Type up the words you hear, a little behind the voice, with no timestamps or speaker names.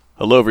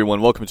Hello, everyone.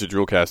 Welcome to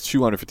Drillcast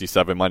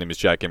 257. My name is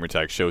Jack,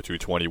 Gamertag Show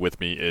 220. With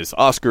me is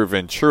Oscar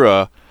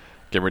Ventura,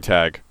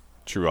 Gamertag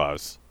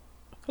Truaz.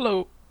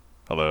 Hello.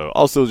 Hello.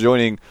 Also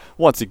joining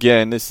once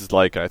again, this is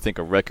like I think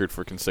a record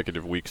for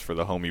consecutive weeks for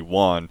the homie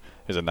Juan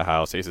is in the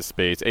house. Ace of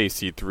Spades,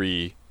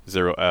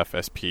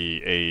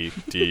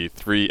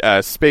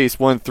 AC30FSPAD3S space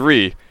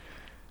 13.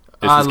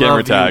 This is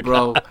Gamertag,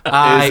 bro.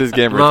 I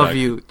love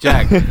you,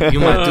 Jack.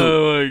 You my dude.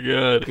 Oh my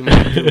god. You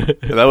my dude.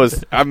 That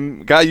was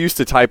got used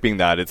to typing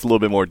that. It's a little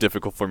bit more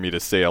difficult for me to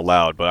say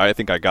aloud, but I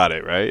think I got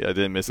it right. I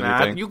didn't miss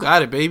anything. You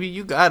got it, baby.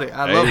 You got it.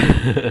 I love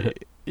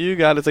you. You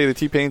got to say the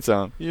T-Pain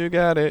song. You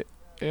got it.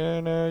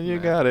 You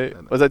got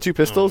it. Was that Two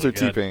Pistols or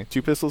T-Pain?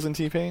 Two Pistols and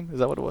T-Pain? Is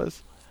that what it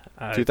was?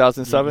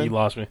 2007? You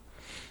lost me.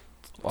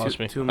 Lost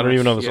me. Too I don't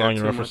even know the much. song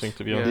Yeah, you're too referencing, much.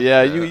 to be honest.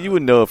 Yeah, you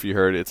would know if you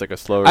heard it. It's like a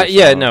slower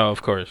Yeah, song. no,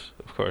 of course.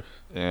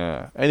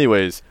 Yeah.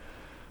 Anyways,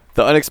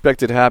 the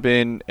unexpected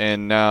happened,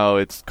 and now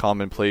it's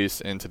commonplace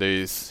in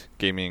today's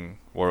gaming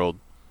world,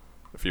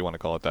 if you want to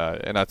call it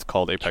that. And that's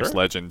called Apex Sure.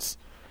 Legends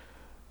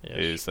Yes,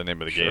 is the name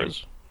of the sure game.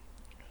 is.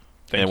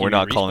 Thank And you, we're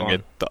not calling Respawn.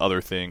 it the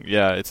other thing.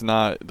 Yeah, it's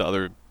not the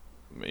other,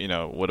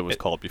 what it was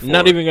called before.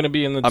 Not even going to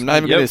be in the... I'm not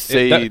even going to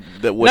say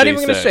that what Not they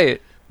even going to said. say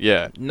it.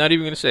 Yeah. Not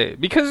even going to say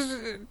it. Because,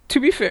 to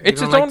be fair,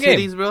 it's You its don't own like game.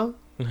 titties, bro?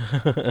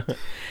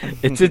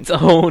 It's its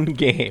own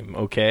game,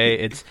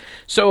 okay?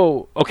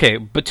 Okay,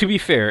 but to be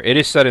fair, it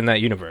is set in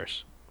that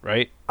universe,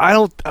 right?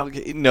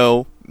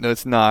 No,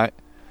 it's not.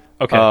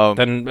 Okay,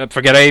 then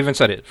forget I even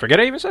said it.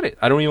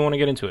 I don't even want to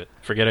get into it.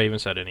 Forget I even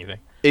said anything.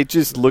 It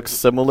just looks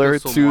similar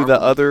Looks so to the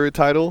Marvel. other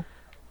title.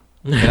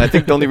 And I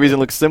think the only reason it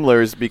looks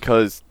similar is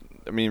because,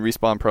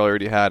 Respawn probably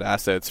already had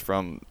assets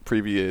from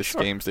previous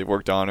games they've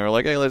worked on. Or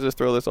like, hey, let's just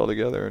throw this all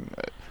together. And,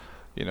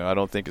 I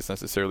don't think it's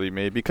necessarily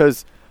made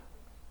because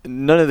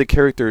none of the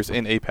characters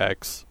in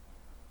Apex.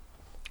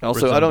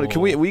 Also,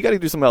 we got to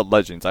do something about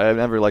Legends. I have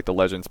never liked the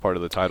Legends part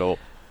of the title.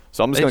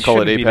 So I'm just going to call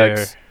it shouldn't be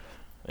Apex.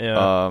 there.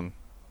 Yeah.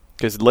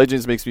 Because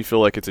Legends makes me feel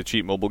like it's a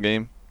cheap mobile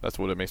game. That's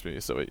what it makes me.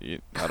 So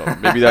I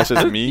don't. Maybe that's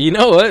just me. You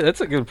know what? That's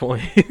a good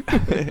point.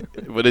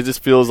 But it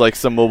just feels like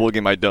some mobile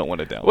game I don't want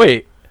to download.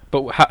 Wait,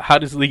 but how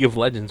does League of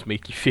Legends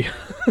make you feel?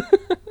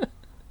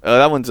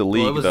 That one's a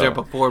league. Well, it was though. there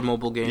before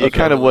mobile games. It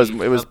kind of was.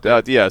 It was.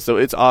 Yeah. So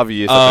it's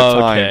obvious at the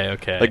time.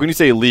 Okay. Like when you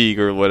say league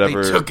or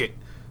whatever. They took it.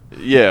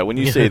 Yeah. When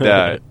you say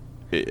that,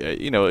 it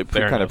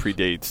Fair kind of enough.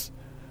 predates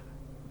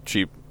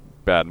cheap,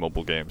 bad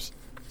mobile games.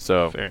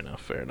 So. Fair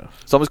enough.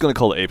 So I'm just gonna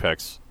call it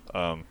Apex.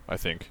 I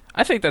think.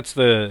 I think that's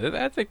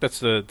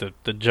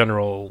the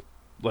general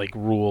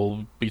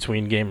rule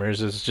between gamers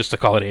is just to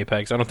call it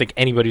Apex. I don't think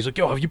anybody's like,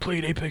 yo, have you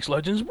played Apex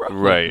Legends, bro?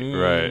 Right.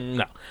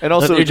 No. And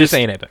also, you're just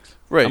saying Apex.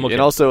 Right, I'm okay.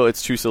 and also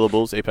it's 2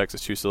 syllables. Apex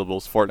is 2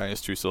 syllables. Fortnite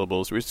is 2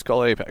 syllables. We just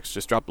call it Apex.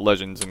 Just drop the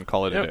Legends and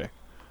call it a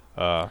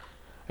day.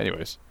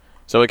 Anyways,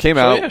 so it came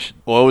out. Yeah,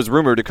 Well, it was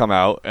rumored to come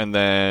out, and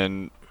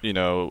then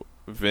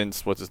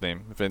Vince, what's his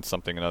name? Vince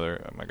something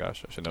another. Oh my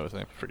gosh, I should know his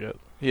name. Forget.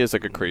 He has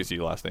like a crazy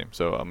last name,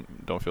 so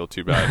don't feel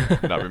too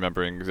bad not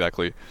remembering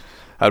exactly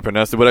how to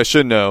pronounce it. But I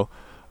should know.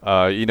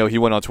 He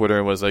went on Twitter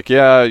and was like,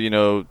 yeah,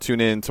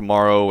 tune in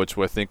tomorrow, which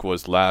I think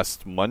was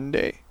last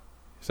Monday.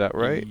 Is that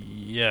right?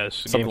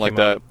 Yes. the Something game like came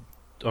that. out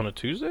on a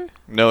Tuesday.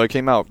 No, it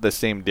came out the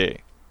same day.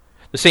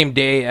 The same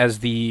day as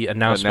the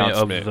announcement.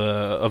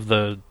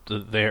 Announcement.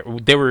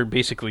 They were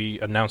basically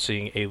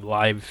announcing a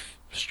live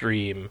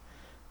stream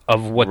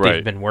of what Right.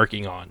 they've been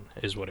working on,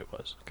 is what it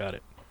was. Got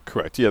it.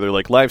 Correct. Yeah, they're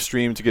like live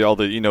stream to get all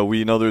the,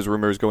 we know there's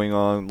rumors going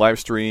on. Live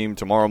stream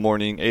tomorrow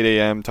morning, 8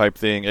 a.m. type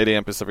thing, 8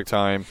 a.m. Pacific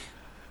time,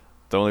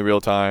 the only real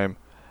time.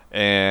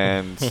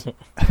 And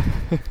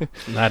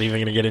Not even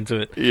gonna get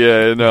into it.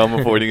 yeah, no, I'm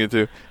avoiding it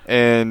too.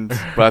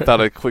 But I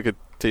thought I'd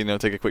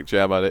take a quick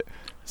jab at it.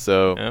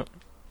 So, Yeah.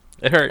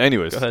 It hurt.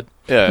 anyways, Go ahead.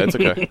 yeah, it's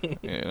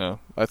okay.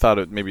 I thought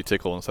it maybe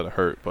tickle instead of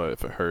hurt, but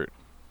if it hurt,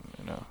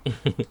 I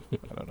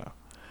don't know.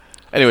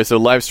 Anyway, so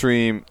live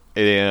stream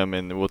 8 a.m.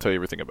 and we'll tell you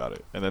everything about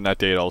it. And then that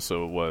day it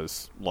also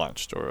was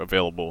launched or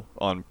available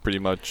on pretty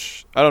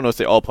much, I don't know,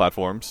 say all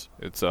platforms.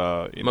 It's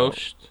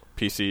Most.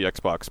 PC,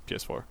 Xbox,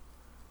 PS4.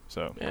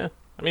 So Yeah.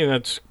 I mean,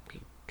 that's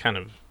kind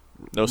of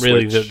no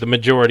really Switch. the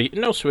majority.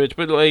 No Switch,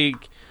 but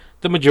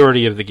the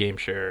majority of the game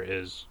share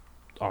is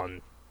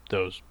on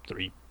those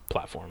three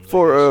platforms.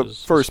 For I a guess is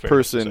fair to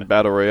first-person say.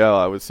 battle royale,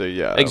 I would say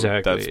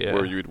Exactly, That's yeah.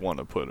 where you'd want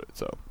to put it.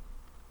 So,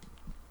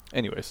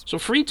 anyways, So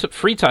free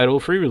title,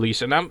 free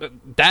release, and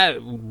that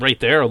right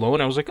there alone,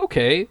 I was like,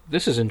 okay,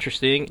 this is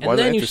interesting. And Why is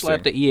that then you interesting?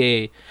 slap the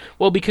EA.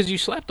 Well, because you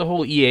slapped the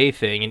whole EA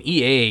thing, and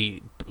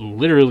EA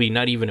literally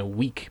not even a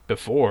week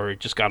before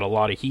just got a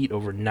lot of heat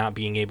over not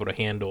being able to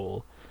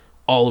handle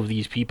all of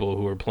these people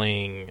who are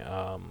playing.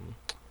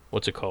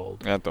 What's it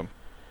called?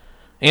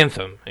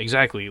 Anthem,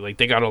 exactly. Like,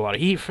 they got a lot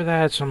of heat for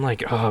that, so I'm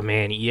like, oh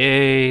man,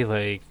 EA,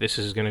 like, this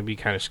is gonna be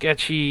kind of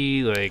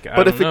sketchy. Like,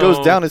 but if it goes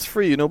down, it's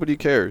free. Nobody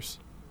cares.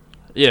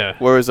 yeah.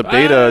 Whereas a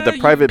beta, the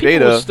private people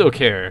beta, will still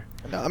care.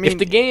 I mean, If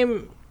the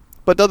game,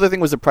 but the other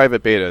thing was a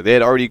private beta. They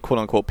had already quote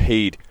unquote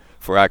paid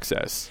for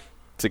access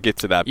to get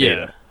to that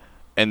beta.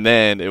 And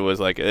then it was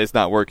like, it's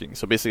not working.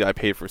 So basically I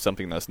paid for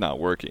something that's not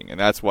working. And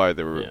that's why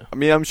they were... Yeah. I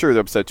mean, I'm sure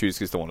they're upset too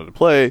because they wanted to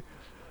play.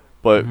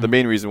 But the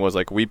main reason was,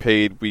 like, we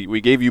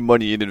gave you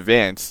money in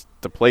advance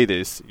to play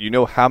this. You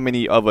know how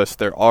many of us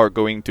there are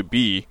going to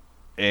be,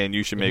 and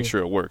you should make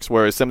sure it works.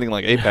 Whereas something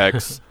like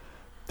Apex,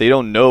 they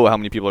don't know how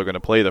many people are going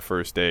to play the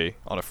first day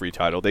on a free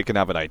title. They can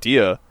have an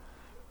idea,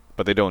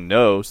 but they don't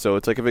know. So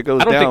it's like if it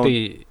goes down... I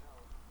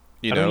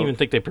don't even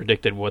think they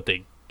predicted what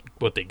they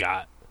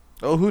got.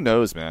 Oh, who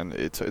knows, man?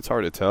 It's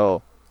hard to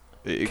tell.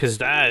 Because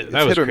that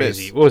was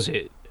crazy. What was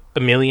it?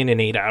 1 million in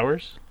 8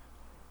 hours?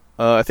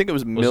 I think it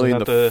was 1 million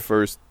the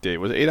first day.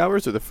 Was it 8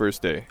 hours or the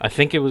first day? I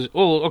think it was...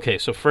 Well, okay,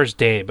 so first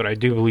day, but I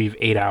do believe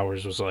 8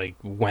 hours was like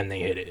when they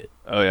hit it.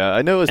 Oh, yeah.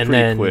 I know it was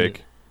pretty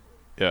quick.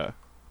 Yeah.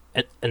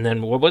 And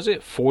then what was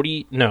it?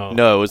 40? No.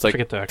 No, it was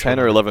like 10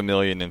 or 11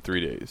 million in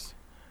 3 days.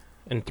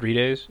 In 3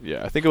 days?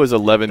 Yeah, I think it was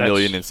 11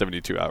 million in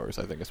 72 hours.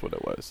 I think is what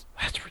it was.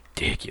 That's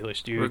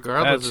ridiculous, dude.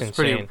 Regardless, it's insane.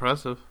 pretty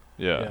impressive.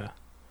 Yeah.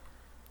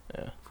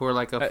 For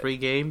like a free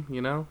game,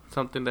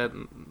 something that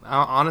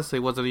honestly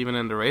wasn't even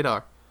in the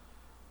radar.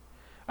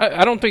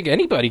 I don't think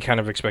anybody kind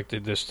of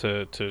expected this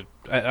to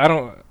I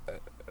don't...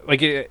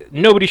 Like,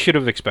 nobody should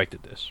have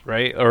expected this,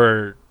 right?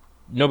 Or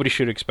nobody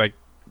should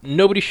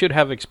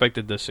have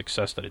expected the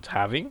success that it's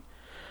having.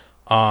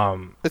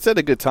 It's at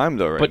a good time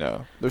though right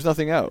now. There's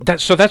nothing out.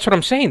 So that's what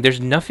I'm saying. There's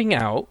nothing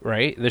out,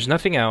 right? There's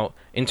nothing out.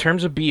 In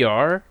terms of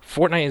BR,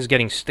 Fortnite is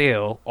getting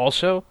stale.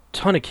 Also,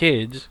 ton of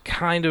kids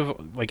kind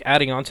of like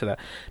adding on to that.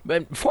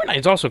 But Fortnite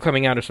is also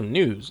coming out of some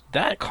news.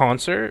 That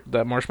concert,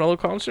 that Marshmello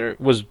concert,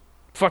 was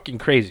fucking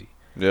crazy.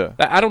 Yeah.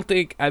 I don't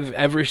think I've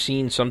ever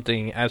seen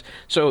something as...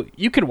 So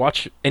you could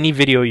watch any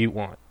video you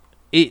want.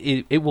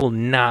 It will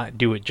not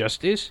do it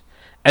justice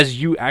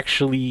as you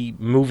actually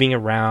moving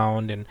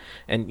around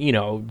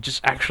and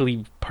just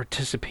actually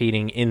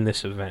participating in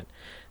this event.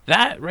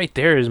 That right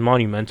there is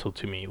monumental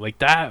to me. Like,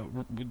 that,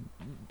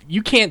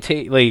 you can't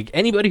take, like,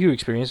 anybody who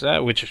experienced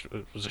that, which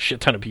was a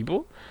shit ton of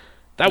people,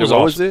 that was awesome.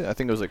 What was it? I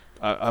think it was like,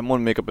 I'm going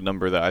to make up a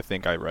number that I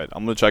think I read.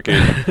 I'm going to check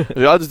it.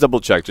 I'll just double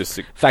check just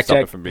to stop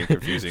it from being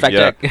confusing. Fact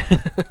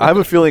check. I have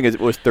a feeling it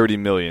was 30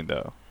 million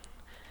though.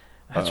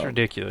 That's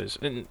ridiculous.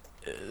 And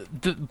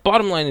the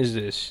bottom line is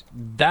this,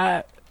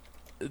 that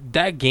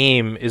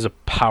game is a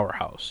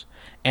powerhouse,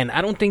 and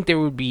I don't think there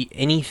would be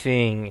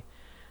anything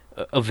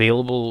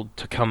available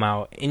to come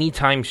out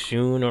anytime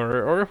soon,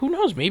 or who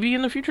knows, maybe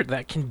in the future,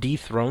 that can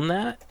dethrone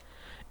that.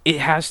 It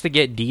has to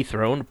get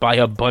dethroned by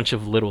a bunch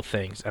of little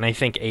things, and I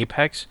think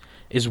Apex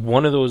is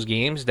one of those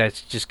games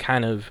that's just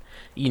kind of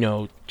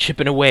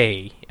chipping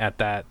away at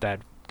that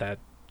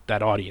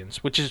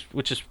audience, which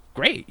is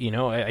great.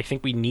 I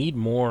think we need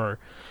more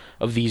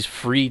of these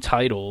free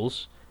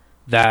titles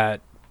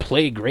that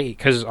play great,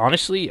 because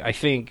honestly I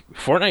think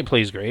Fortnite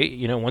plays great.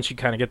 Once you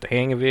kind of get the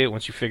hang of it,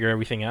 once you figure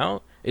everything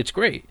out, it's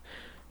great.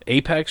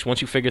 Apex,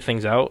 once you figure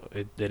things out,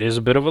 it is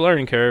a bit of a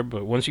learning curve,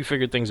 but once you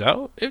figure things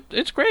out,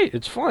 it's great,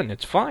 it's fun,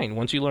 it's fine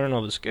once you learn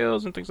all the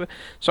skills and things like that.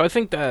 So I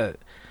think that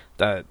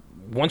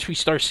once we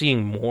start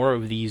seeing more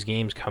of these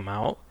games come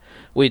out,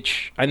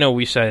 which I know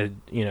we said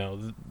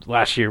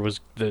last year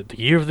was the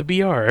year of the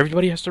BR,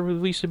 everybody has to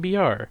release a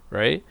BR,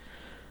 right?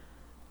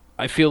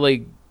 I feel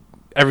like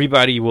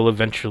everybody will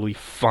eventually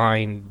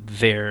find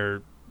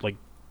their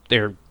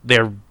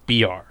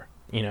BR.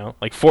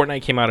 Like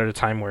Fortnite came out at a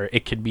time where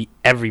it could be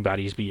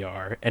everybody's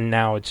BR, and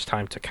now it's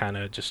time to kind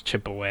of just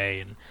chip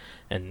away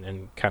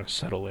and kind of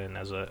settle in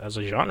as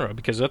a genre,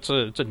 because it's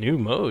a new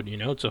mode.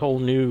 It's a whole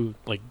new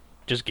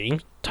just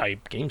game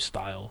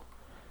style.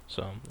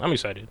 So I'm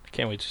excited.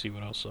 Can't wait to see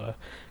what else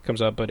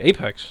comes out. But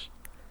Apex.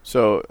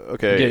 So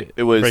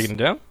it was breaking it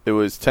down. It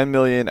was 10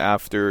 million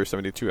after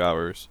 72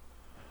 hours.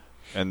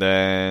 And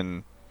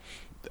then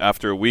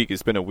after a week,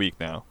 it's been a week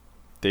now,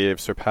 they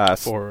have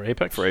surpassed... For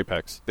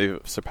Apex?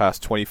 They've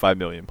surpassed 25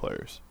 million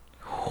players.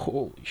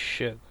 Holy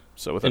shit.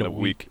 So within a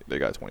week, they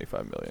got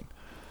 25 million.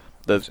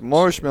 The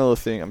Marshmello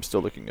thing, I'm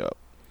still looking up.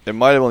 It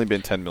might have only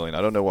been 10 million.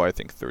 I don't know why I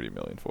think 30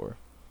 million for.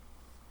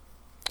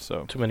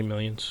 So too many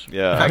millions.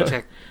 Yeah. Fact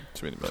check.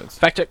 Too many millions.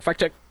 Fact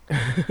check.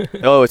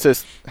 Oh, it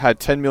says had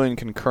 10 million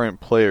concurrent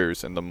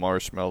players in the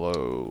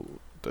Marshmello...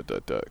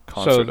 the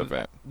concert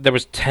event. There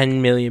was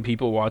 10 million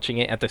people watching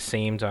it at the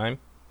same time.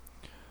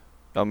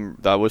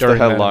 That was the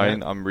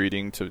headline I'm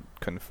reading to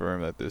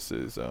confirm that this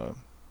is.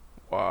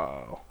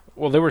 Wow.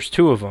 Well, there was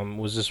 2 of them.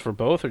 Was this for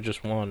both or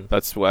just one?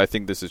 That's why I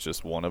think this is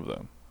just one of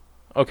them.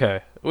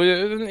 Okay. Well,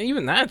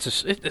 even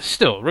that's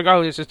still,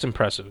 regardless, it's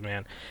impressive,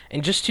 man.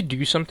 And just to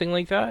do something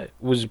like that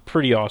was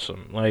pretty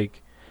awesome.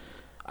 Like,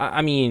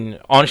 I mean,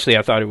 honestly,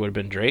 I thought it would have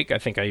been Drake. I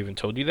think I even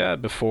told you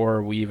that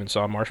before we even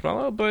saw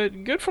Marshmello.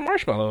 But good for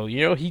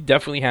Marshmello. He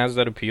definitely has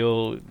that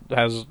appeal.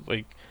 Has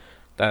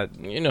that.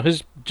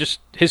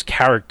 His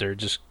character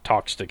just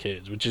talks to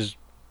kids, which is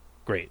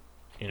great.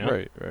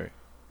 Right.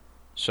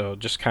 So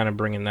just kind of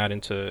bringing that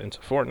into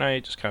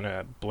Fortnite just kind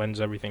of blends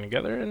everything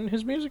together, and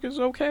his music is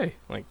okay.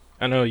 Like,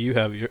 I know you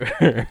have your.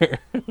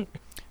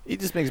 He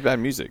just makes bad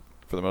music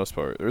for the most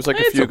part. There's a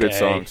It's few okay. good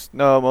songs.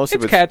 No, most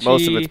of it's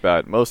catchy.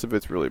 bad. Most of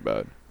it's really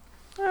bad.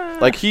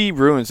 Like, he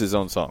ruins his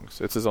own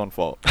songs. It's his own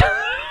fault.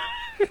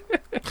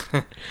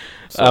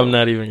 So, I'm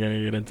not even going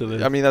to get into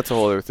this. I mean, that's a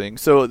whole other thing.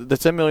 So the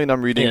 10 million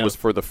I'm reading was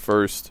for the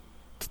first.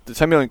 The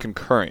 10 million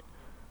concurrent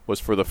was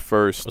for the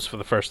first. Was for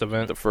the first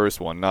event. The first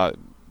one, not.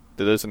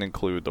 That doesn't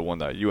include the one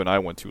that you and I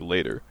went to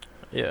later.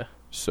 Yeah.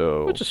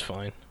 So. Which is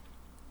fine.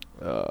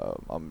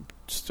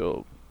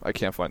 I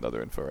can't find the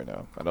other info right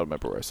now. I don't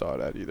remember where I saw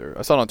it at either.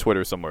 I saw it on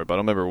Twitter somewhere, but I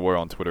don't remember where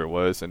on Twitter it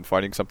was. And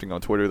finding something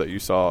on Twitter that you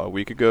saw a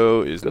week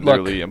ago is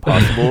literally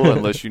impossible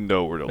unless you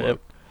know where to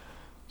look.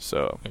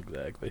 So.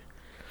 Exactly.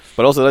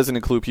 But also, that doesn't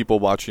include people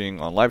watching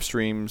on live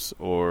streams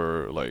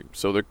or like.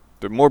 So there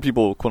are more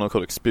people, quote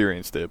unquote,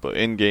 experienced it. But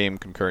in-game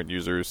concurrent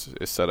users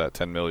is set at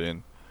 10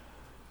 million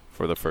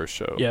for the first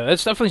show. Yeah,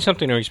 that's definitely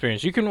something to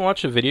experience. You can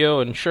watch a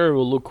video and sure it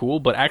will look cool,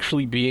 but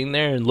actually being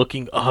there and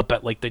looking up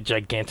at like the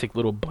gigantic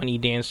little bunny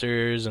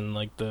dancers and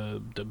like the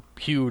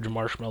huge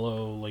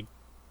marshmallow, like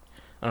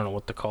I don't know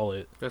what to call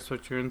it. That's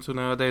what you're into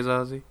nowadays,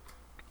 Ozzy?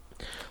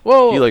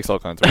 Well, he likes all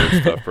kinds of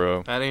weird stuff,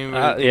 bro. I didn't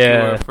even think you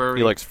were a furry.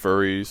 He likes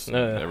furries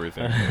and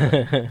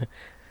everything.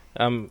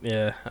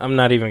 I'm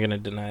not even gonna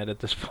deny it at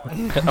this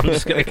point. I'm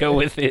just gonna go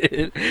with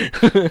it.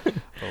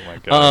 Oh my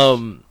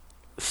god.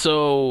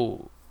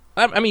 So,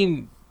 I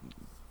mean,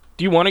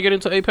 do you want to get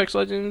into Apex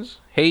Legends?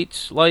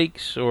 Hates,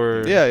 likes,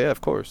 or yeah,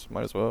 of course,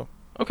 might as well.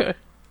 Okay.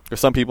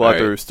 There's some people out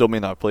there who still may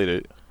not played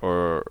it,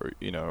 or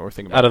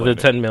thinking about out of the it.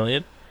 10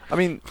 million. I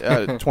mean,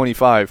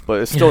 25,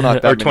 but it's still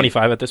not that or many.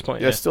 25 at this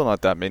point. Yeah, it's still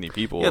not that many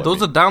people. Yeah, those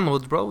are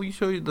downloads, bro. You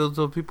show those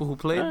are people who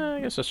play.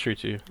 I guess that's true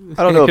too.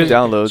 I don't know if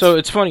downloads. So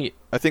it's funny.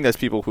 I think that's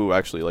people who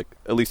actually like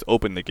at least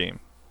open the game,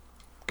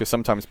 because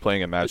sometimes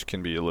playing a match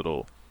can be a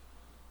little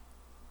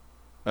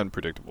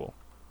unpredictable.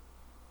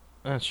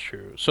 That's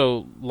true.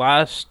 So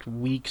last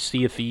week,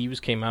 Sea of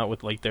Thieves came out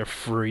with like their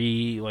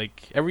free,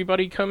 like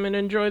everybody come and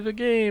enjoy the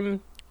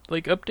game,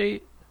 like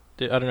update.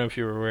 I don't know if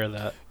you were aware of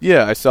that.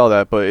 Yeah, I saw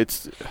that, but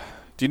it's.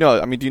 Do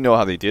you know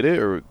how they did it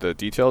or the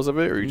details of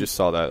it, or you just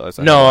saw that?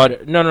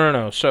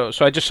 No. So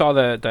I just saw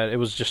that it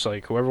was just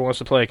like whoever wants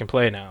to play can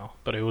play now,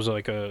 but it was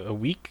like a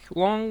week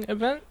long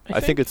event.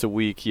 I think it's a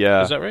week.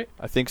 Yeah, is that right?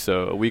 I think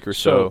so. A week or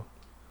so.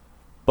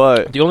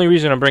 But the only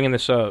reason I'm bringing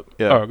this up.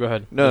 Yeah. Oh, go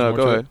ahead. No,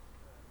 go ahead.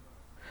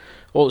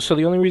 Well, so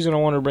the only reason I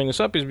wanted to bring this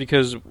up is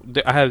because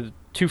I have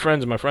two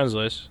friends in my friends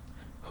list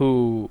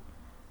who,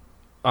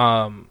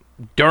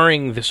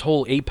 during this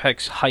whole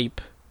Apex hype.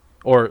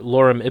 Or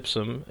lorem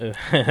ipsum,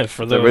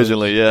 for those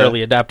early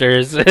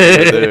adapters.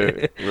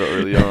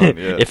 Early on,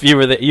 yeah. If you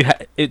were there,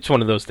 it's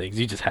one of those things.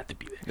 You just had to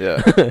be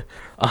there.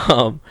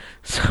 Yeah.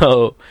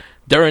 So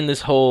during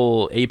this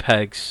whole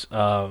Apex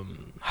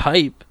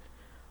hype,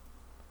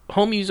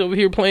 homie's over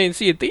here playing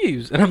Sea of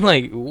Thieves, and I'm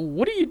like,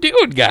 "What are you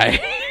doing, guy?"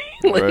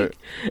 Like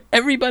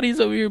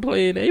everybody's over here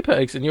playing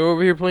Apex, and you're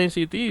over here playing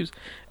Sea of Thieves.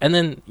 And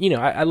then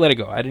I let it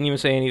go. I didn't even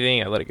say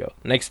anything. I let it go.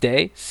 Next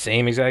day,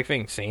 same exact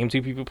thing. Same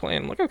two people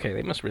playing. I'm like, okay,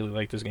 they must really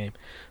like this game.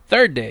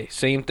 Third day,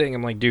 same thing.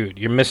 I'm like, dude,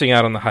 you're missing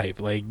out on the hype.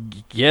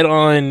 Like, get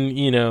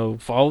on.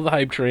 Follow the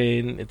hype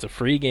train. It's a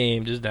free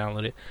game. Just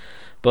download it.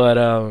 But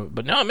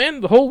no, man.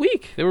 The whole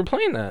week they were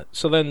playing that.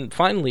 So then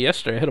finally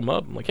yesterday, I hit him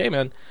up. I'm like, hey,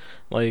 man.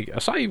 Like, I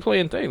saw you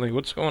playing thing. Like,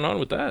 what's going on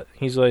with that?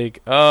 He's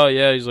like, oh,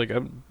 yeah. He's like,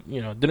 I'm,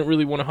 didn't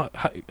really want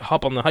to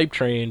hop on the hype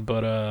train,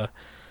 but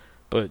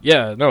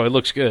yeah, no, it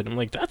looks good. I'm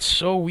like, that's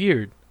so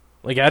weird.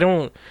 Like, I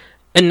don't.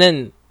 And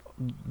then,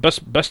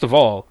 best of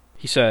all,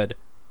 he said,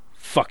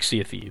 fuck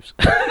Sea of Thieves.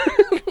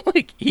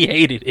 Like, he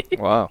hated it.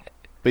 Wow.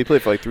 But he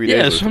played for like 3 days.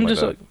 Yeah, so I'm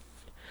just like,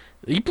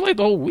 he played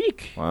the whole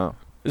week. Wow.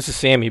 This is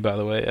Sammy, by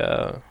the way,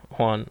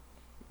 Juan.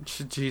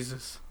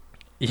 Jesus.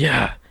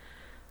 Yeah.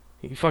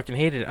 He fucking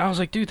hated it. I was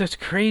like, dude, that's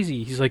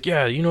crazy. He's like,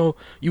 yeah, you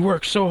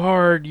work so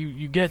hard,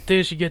 you get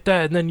this, you get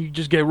that, and then you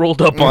just get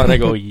rolled up on. I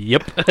go,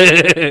 yep.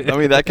 I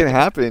mean, that can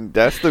happen.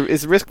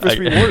 It's risk versus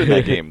reward in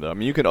that game, though. I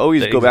mean, you can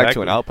always go back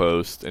to an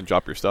outpost and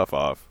drop your stuff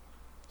off.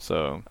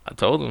 So I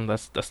told him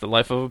that's the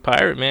life of a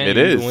pirate, man. It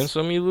you is. Win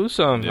some, you lose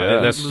some. Yeah.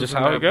 That's just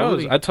how it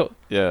goes.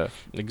 Yeah.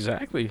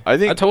 Exactly.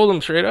 I told him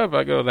straight up.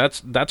 I go,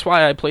 that's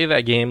why I play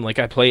that game like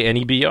I play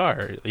any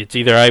BR. It's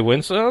either I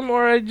win some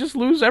or I just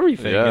lose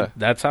everything. Yeah.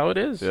 That's how it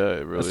is. Yeah,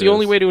 it really That's the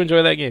only way to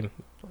enjoy that game.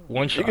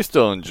 One shot. You can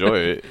still enjoy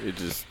it. You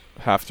just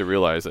have to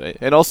realize it.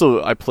 And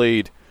also, I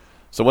played.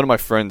 So one of my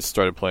friends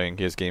started playing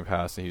his Game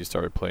Pass, and he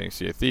started playing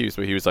Sea of Thieves.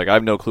 But he was like, I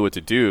have no clue what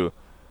to do.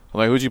 I'm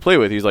like, who'd you play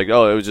with? He's like,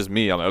 oh, it was just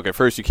me. I'm like, okay,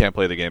 first you can't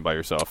play the game by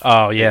yourself.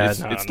 Oh, yeah.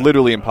 It's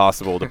literally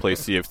impossible to play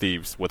Sea of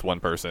Thieves with one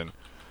person.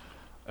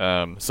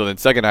 So then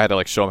second, I had to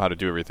like show him how to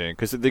do everything.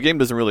 Because the game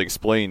doesn't really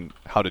explain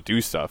how to do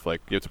stuff.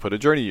 Like, you have to put a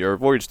journey or a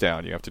voyage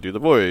down. You have to do the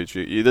voyage.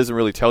 It doesn't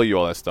really tell you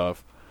all that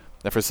stuff.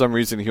 And for some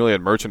reason, he only had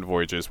merchant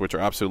voyages, which are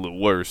absolute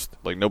worst.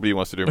 Like, nobody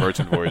wants to do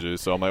merchant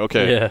voyages. So I'm like,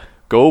 okay,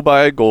 go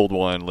buy a gold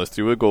one. Let's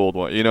do a gold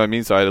one. You know what I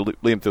mean? So I had to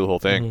lead him through the whole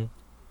thing. Mm-hmm.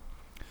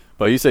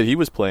 But he said he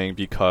was playing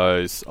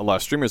because a lot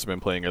of streamers have been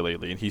playing it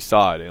lately, and he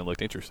saw it and it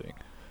looked interesting.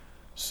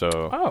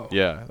 So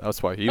yeah,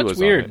 that's why he was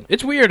weird. on it.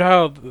 It's weird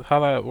how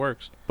that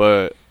works.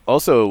 But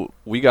also,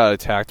 we got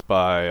attacked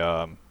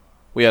by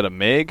we had a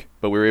Meg,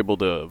 but we were able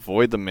to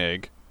avoid the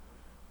Meg,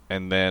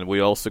 and then we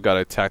also got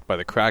attacked by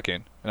the Kraken.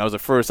 And that was the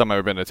first time I've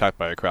ever been attacked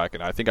by a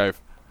Kraken.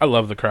 I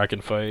love the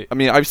Kraken fight. I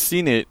mean, I've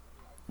seen it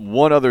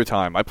one other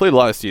time. I played a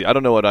lot of Sea. I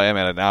don't know what I am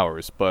at in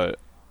hours, but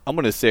I'm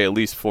going to say at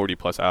least 40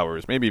 plus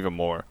hours, maybe even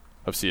more,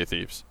 of Sea of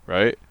Thieves,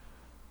 right?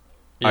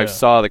 Yeah. I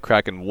saw the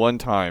Kraken one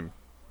time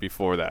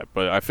before that,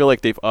 but I feel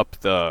like they've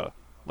upped the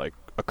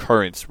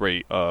occurrence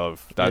rate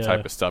of that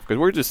type of stuff, because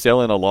we're just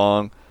sailing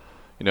along,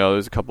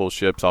 there's a couple of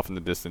ships off in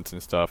the distance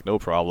and stuff, no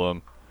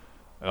problem,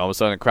 and all of a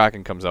sudden a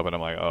Kraken comes up and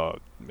I'm like, oh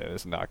man,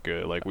 this is not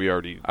good. Like, we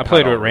already I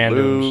played with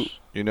randoms,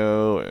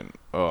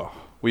 and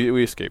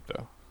we escaped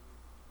though.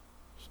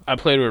 I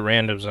played with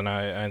randoms and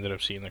I ended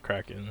up seeing the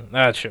Kraken.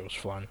 That shit was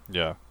fun.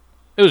 Yeah,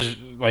 it was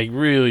like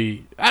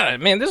really,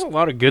 man, there's a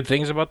lot of good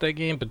things about that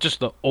game, but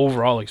just the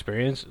overall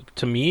experience,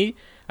 to me,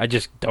 I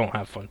just don't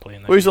have fun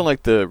playing that. Well, you don't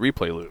like the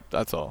replay loop,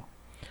 that's all.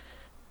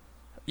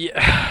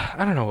 Yeah,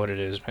 I don't know what it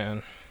is,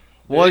 man.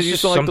 Well, it's you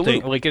just just don't like the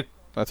loop. Like it.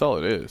 That's all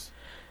it is.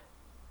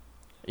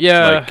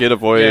 Yeah. Like, get a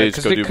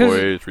voyage, go do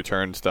voyage,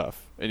 return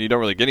stuff. And you don't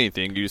really get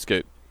anything. You just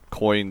get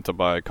coin to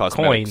buy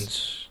cosmetics.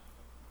 Coins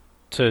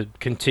to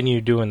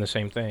continue doing the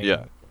same thing.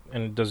 Yeah.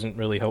 And it doesn't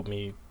really help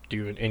me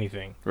do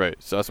anything. Right.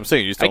 So that's what I'm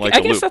saying. You just don't like the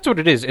loop. I guess that's what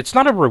it is. It's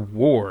not a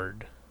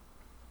reward.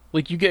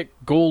 Like, you get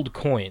gold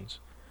coins.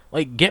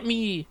 Like, get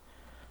me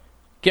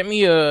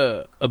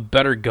a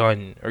better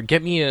gun, or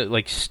get me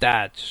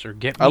stats, or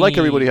get me I like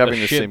everybody having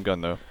the ship. same gun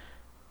though.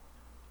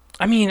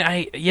 I mean, you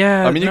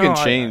can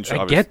change.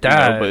 I get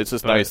that, but it's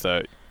just nice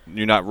that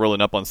you're not rolling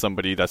up on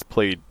somebody that's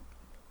played,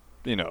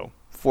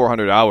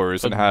 400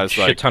 hours and has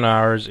shit ton of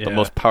hours. The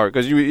most power,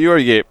 because you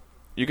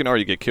can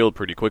already get killed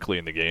pretty quickly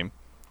in the game.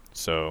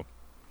 So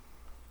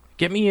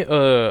get me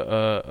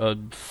a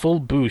full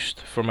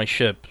boost for my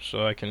ship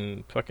so I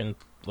can fucking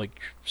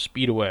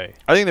speed away.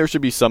 I think there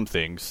should be some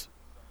things.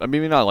 I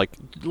mean, not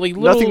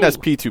nothing that's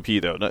P2P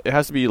though. It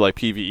has to be like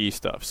PvE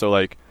stuff. So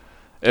like,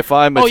 if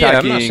I'm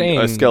attacking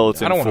a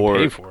skeleton, I don't want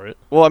to pay for it.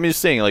 Well, I'm just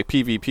saying, like,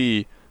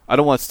 PvP, I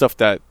don't want stuff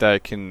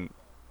that can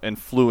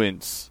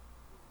influence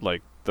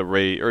like the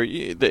rate or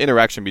the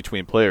interaction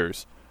between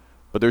players.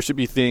 But there should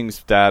be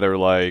things that are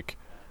like,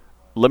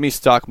 let me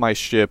stock my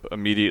ship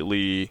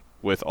immediately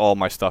with all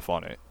my stuff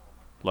on it.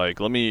 Like,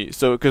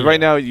 because right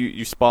now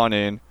you spawn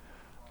in,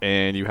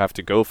 and you have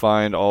to go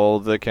find all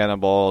the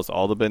cannonballs,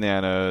 all the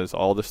bananas,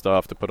 all the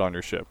stuff to put on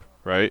your ship,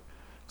 right?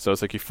 So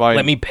it's like you find...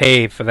 Let me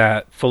pay for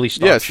that fully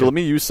stocked ship. so let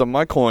me use some of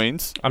my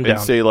coins and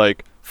say,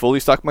 like, fully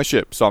stock my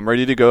ship. So I'm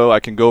ready to go.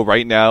 I can go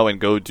right now and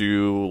go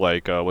do,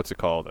 like, what's it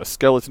called? A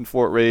skeleton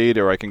fort raid,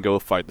 or I can go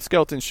fight the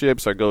skeleton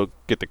ships, or I go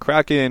get the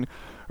Kraken,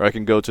 or I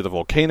can go to the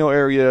volcano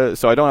area.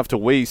 So I don't have to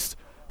waste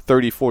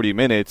 30, 40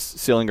 minutes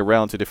sailing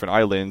around to different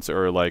islands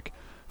or, like,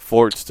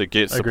 forts to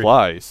get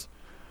supplies.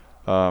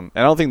 And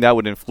I don't think that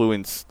would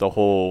influence the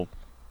whole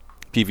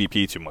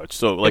PvP too much.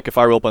 So, like, if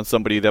I roll up on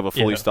somebody, they have a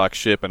fully stocked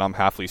ship, and I'm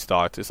halfly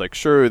stocked, it's like,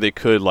 sure, they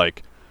could,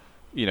 like,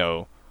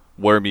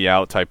 wear me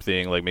out type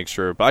thing, like, make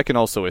sure. But I can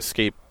also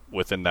escape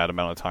within that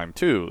amount of time,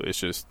 too. It's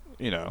just,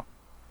 And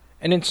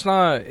it's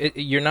not,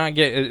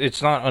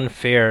 it's not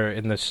unfair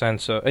in the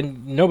sense of,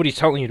 and nobody's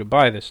telling you to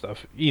buy this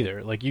stuff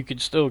either. Like, you could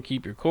still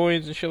keep your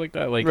coins and shit like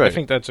that. Like, I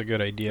think that's a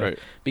good idea.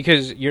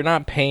 Because you're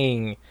not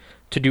paying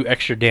to do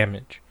extra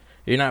damage.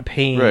 You're not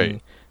paying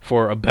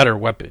for a better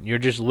weapon. You're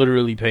just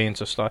literally paying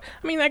to stock.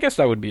 I mean, I guess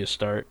that would be a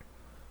start.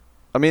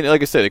 I mean,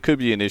 like I said, it could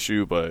be an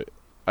issue, but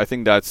I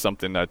think that's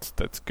something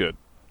that's good.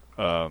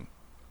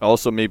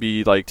 Also,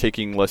 maybe like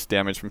taking less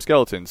damage from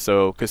skeletons.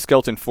 So, because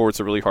skeleton forts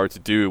are really hard to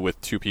do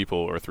with 2 people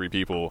or 3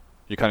 people,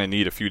 you kind of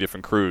need a few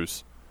different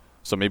crews.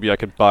 So maybe I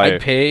could buy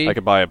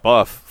a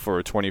buff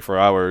for 24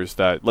 hours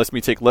that lets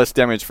me take less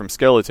damage from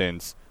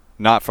skeletons,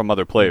 not from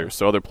other players.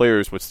 So other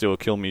players would still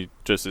kill me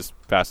just as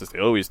fast as they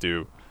always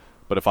do.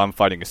 But if I'm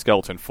fighting a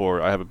skeleton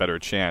fort, I have a better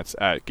chance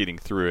at getting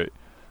through it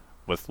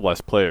with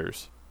less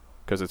players,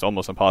 because it's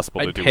almost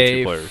impossible to do with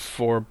 2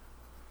 players.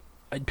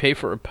 I'd pay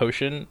for a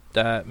potion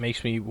that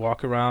makes me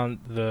walk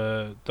around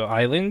the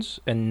islands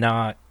and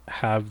not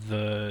have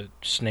the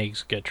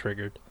snakes get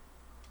triggered.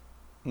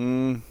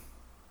 Maybe.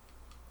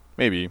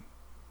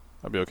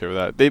 I'd be okay with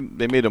that. They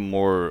made them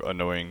more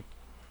annoying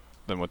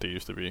than what they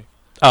used to be.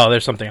 Oh,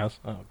 there's something else?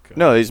 Oh, God.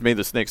 No, they just made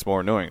the snakes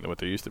more annoying than what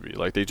they used to be.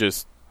 Like, they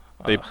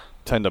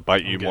tend to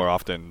bite you more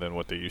often than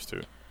what they used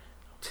to.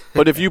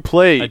 But if you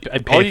play,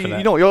 I'd pay for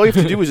that. All you have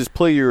to do is just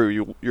play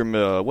your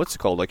what's it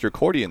called, like your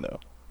accordion though.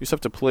 You just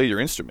have to play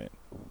your instrument,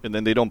 and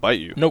then they don't bite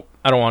you. Nope,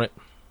 I don't want it.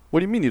 What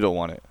do you mean you don't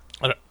want it?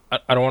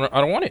 I don't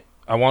want it.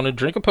 I want to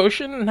drink a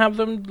potion and have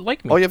them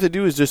like me. All you have to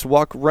do is just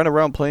run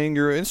around playing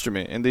your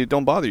instrument, and they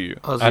don't bother you.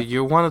 Oh, so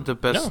you're one of the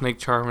best snake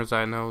charmers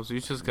I know. So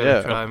you just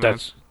gotta try, man.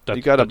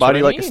 You got a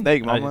body like a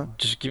snake, mama.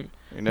 Just give.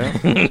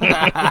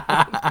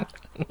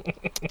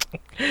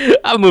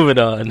 I'm moving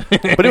on.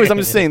 But anyways, I'm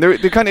just saying there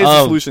kind of is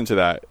a solution to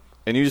that,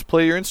 and you just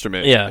play your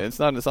instrument. Yeah, it's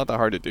not that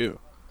hard to do.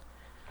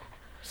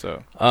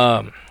 So.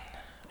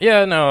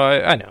 Yeah, no,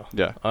 I know.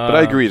 Yeah, but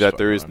I agree that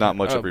there is not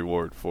much of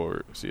reward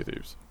for Sea of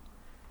Thieves.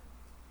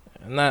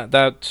 And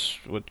that's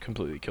what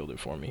completely killed it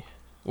for me.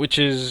 Which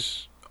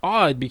is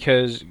odd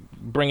because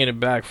bringing it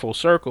back full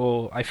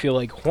circle, I feel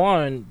like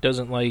Juan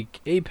doesn't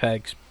like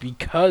Apex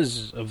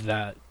because of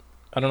that.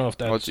 I don't know if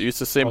that's... Well, it's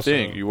the same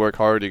thing. You work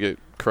hard to get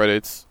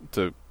credits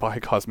to buy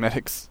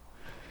cosmetics.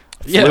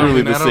 It's yeah,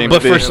 literally the same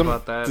thing.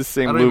 About that. The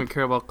same I don't loop. even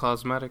care about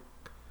cosmetic.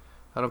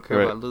 I don't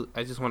care about loot.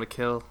 I just want to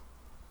kill.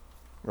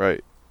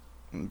 Right.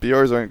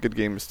 BRs aren't good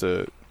games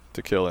to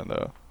kill in,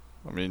 though.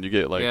 I mean, you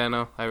get like... Yeah, I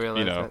know. I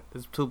realize that.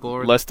 It's too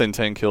boring. Less than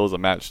 10 kills a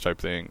match type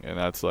thing, and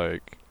that's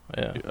like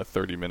a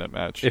 30-minute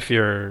match. If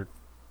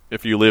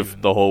you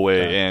live the whole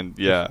way, and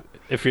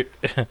if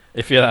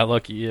you're that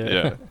lucky,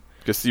 yeah,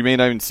 because you may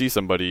not even see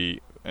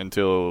somebody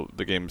until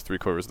the game's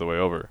 3/4 of the way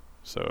over.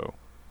 So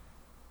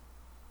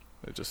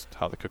it's just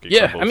how the cookie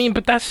crumbles. I mean,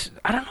 but that's,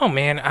 I don't know,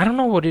 man. I don't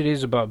know what it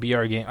is about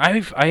BR games.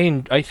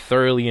 I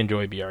thoroughly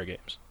enjoy BR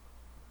games.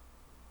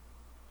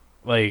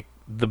 Like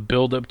the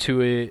build up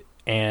to it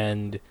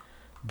and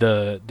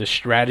the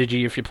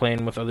strategy if you're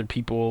playing with other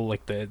people,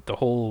 like the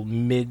whole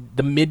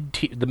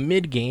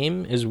mid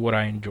game is what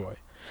I enjoy.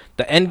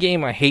 The end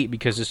game I hate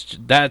because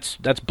that's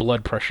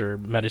blood pressure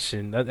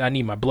medicine. I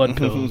need my blood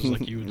pills,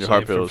 like you would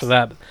say,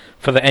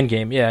 for the end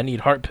game. Yeah, I need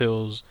heart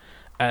pills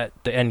at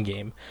the end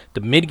game.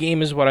 The mid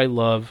game is what I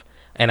love,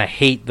 and I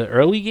hate the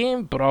early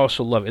game, but I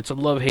also love it. It's a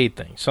love-hate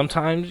thing.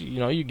 Sometimes,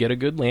 you get a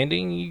good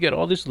landing, you get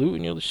all this loot,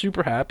 and you're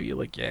super happy. You're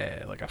like,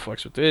 yeah, like I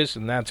fucks with this,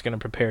 and that's gonna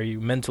prepare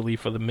you mentally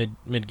for the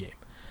mid game.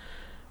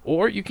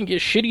 Or you can get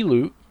shitty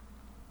loot,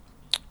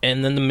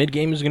 and then the mid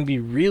game is gonna be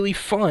really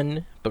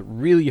fun, but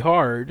really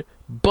hard.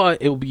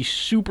 But it will be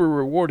super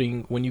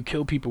rewarding when you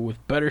kill people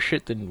with better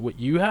shit than what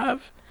you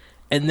have,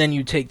 and then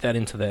you take that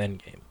into the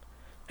end game.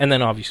 And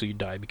then obviously you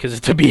die because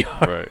it's a BR.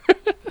 Right.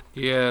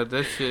 Yeah,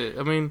 that shit.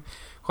 I mean,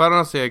 quite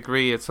honestly, I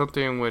agree. It's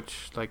something in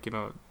which, like,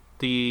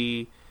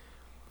 the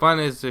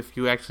fun is if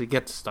you actually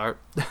get to start.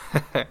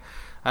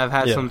 I've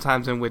had some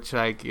times in which,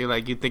 like,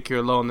 you think you're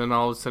alone, then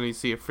all of a sudden you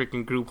see a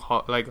freaking group,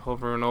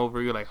 over and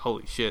over. You're like,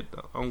 holy shit,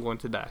 I'm going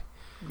to die.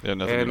 Yeah,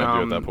 nothing you can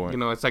do at that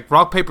point. It's like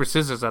rock, paper,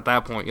 scissors at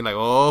that point. You're like,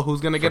 oh,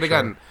 who's going to get a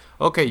gun?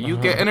 Okay, you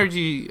get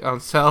energy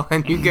on cell,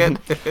 and you get...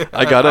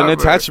 I got an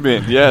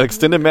attachment. Yeah,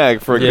 extended mag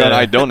for a gun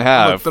I don't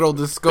have. Throw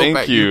the scope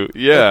at you. Thank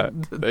you. Yeah,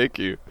 thank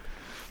you.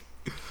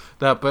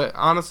 But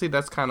honestly,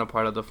 that's kind of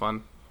part of the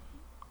fun.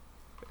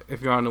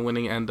 If you're on the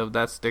winning end of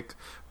that stick.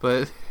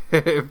 But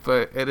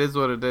it is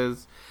what it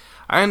is.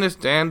 I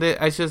understand it.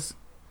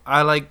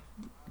 I like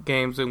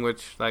games in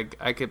which, like,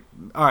 I could...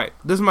 Alright,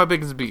 this is my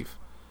biggest beef.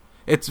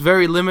 It's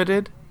very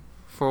limited,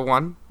 for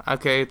one.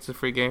 Okay, it's a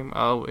free game.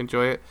 I'll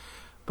enjoy it.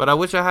 But I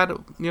wish I had,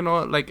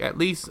 like, at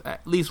least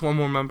one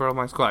more member of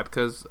my squad.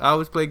 Because I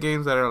always play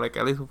games that are, like,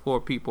 at least 4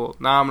 people.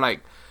 Now I'm,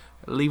 like,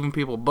 leaving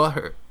people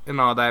butthurt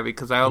and all that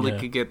because I only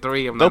could get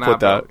 3 of them. Don't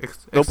put that.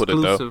 Don't put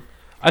it, though.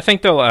 I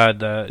think they'll add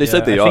that. They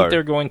said they are. I think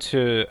they're going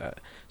to...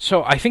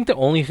 So I think the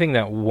only thing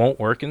that won't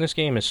work in this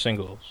game is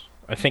singles.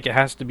 I think it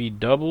has to be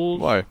doubles,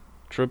 Why?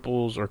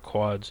 triples, or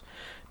quads.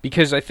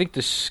 Because I think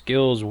the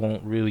skills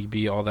won't really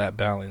be all that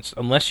balanced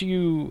unless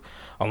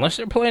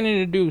they're planning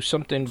to do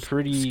something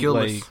pretty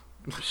skillless.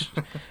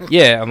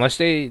 Unless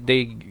they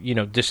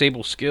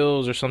disable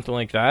skills or something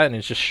like that, and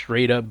it's just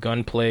straight up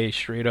gunplay,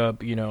 straight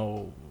up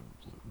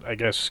I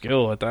guess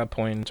skill at that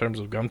point in terms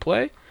of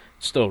gunplay.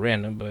 It's still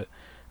random, but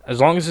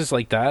as long as it's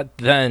like that,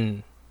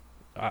 then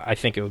I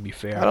think it would be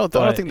fair. I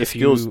don't think the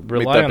skills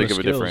make that big of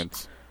a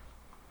difference.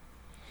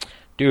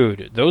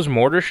 Dude, those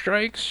mortar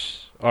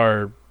strikes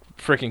are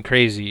freaking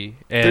crazy.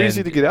 And they're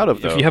easy to get out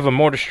of, though. If you have a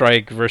mortar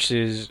strike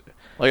versus...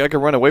 Like, I can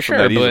run away from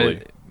that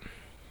easily.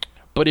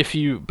 But if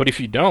you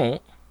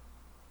don't,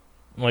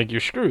 like,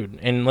 you're screwed.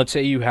 And let's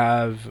say you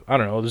have, I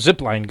don't know, the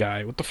zipline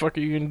guy. What the fuck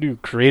are you going to do?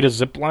 Create a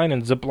zipline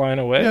and zipline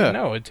away? Yeah.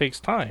 No, it takes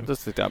time.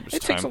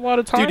 It takes a lot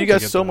of time. Dude, you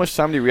got so much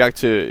time to react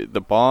to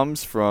the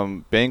bombs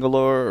from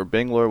Bangalore,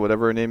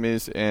 whatever her name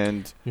is,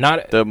 and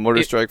the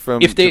mortar strike from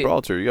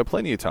Gibraltar. You got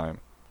plenty of time.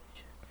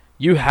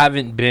 You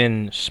haven't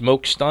been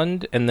smoke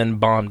stunned and then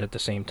bombed at the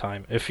same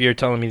time. If you're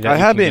telling me that, I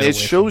haven't. It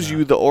shows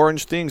you the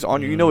orange things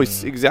on you. You know,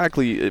 it's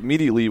exactly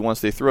immediately once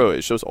they throw it.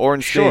 It shows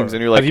orange things,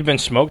 and you're like, have you been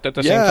smoked at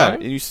the same time?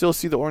 Yeah, and you still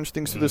see the orange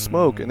things through the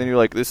smoke, and then you're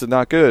like, this is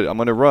not good. I'm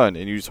gonna run,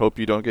 and you just hope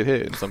you don't get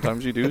hit. And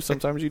sometimes you do,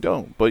 sometimes you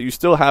don't. But you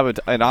still have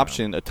an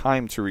option, a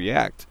time to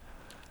react.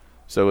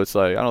 So it's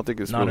like, I don't think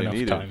it's not really enough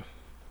needed. Time.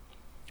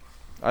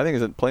 I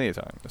think it's plenty of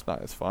time. It's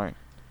not. It's fine.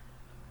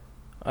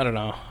 I don't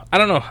know.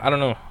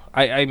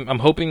 I'm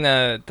hoping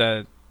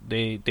that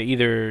they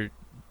either...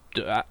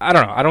 I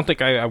don't know. I don't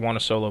think I want a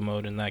solo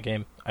mode in that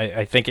game.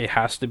 I think it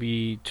has to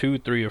be 2,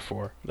 3, or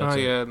 4. That's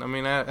it. Yeah. I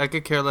mean, I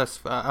could care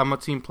less. I'm a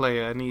team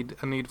player. I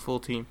need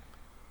full team.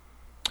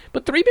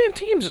 But 3-man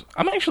teams,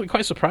 I'm actually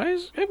quite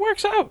surprised. It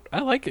works out. I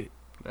like it.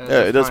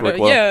 Yeah, it does work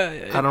well.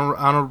 Yeah,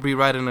 I don't be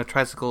riding a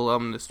tricycle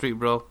on the street,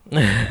 bro.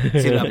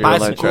 It's either a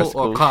bicycle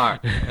or a car.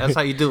 That's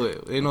how you do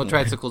it. Ain't no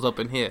tricycles up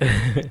in here.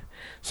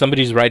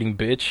 Somebody's riding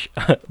bitch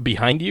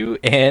behind you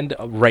and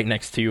right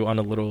next to you on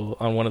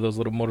one of those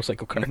little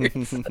motorcycle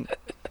carts.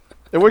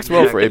 It works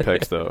well for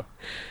Apex though.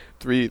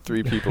 Three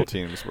people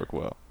teams work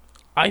well.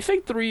 I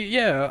think 3,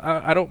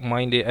 yeah, I don't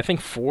mind it. I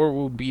think 4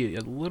 would be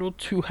a little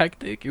too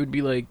hectic. It would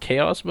be like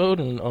chaos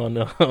mode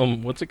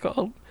on what's it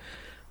called?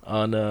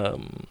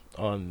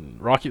 On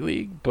Rocket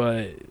League,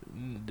 but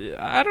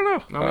I don't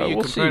know. I mean, you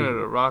we'll comparing see. it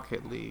to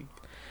Rocket League.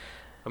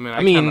 I mean,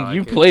 I mean, kinda you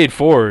like it. played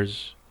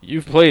 4s.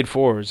 You've played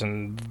 4s,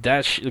 and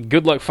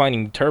good luck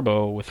finding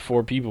turbo with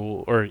 4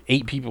 people or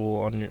 8 people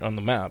on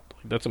the map.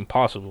 Like, that's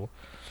impossible.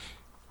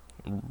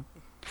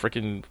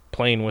 Freaking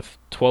playing with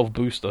 12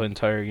 boosts the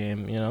entire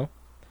game, you know.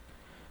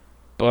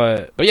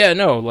 But yeah,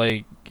 no,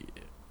 like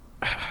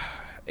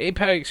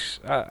Apex.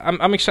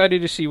 I'm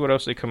excited to see what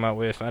else they come out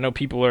with. I know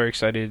people are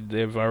excited.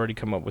 They've already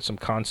come up with some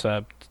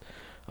concept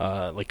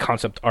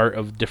art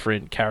of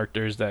different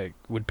characters that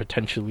would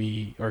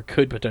potentially or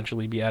could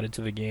potentially be added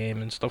to the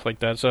game and stuff like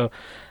that. So,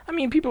 I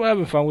mean, people are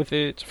having fun with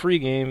it. It's a free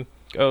game.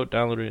 Go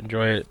download it,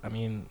 enjoy it. I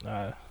mean,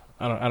 I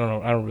don't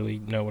know. I don't really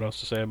know what else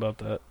to say about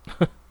that.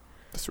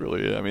 That's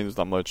really it. I mean, there's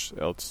not much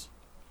else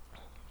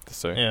to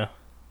say. Yeah.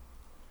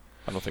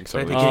 I don't think so.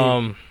 Play the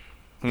really.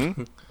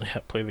 game. Yeah,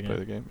 play the game. Play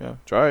the game. Yeah,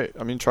 try it.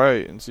 I mean, try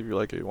it and see if you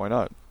like it. Why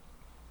not?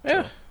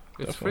 Yeah,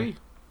 It's definitely.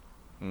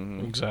 free.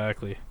 Mm-hmm.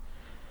 Exactly.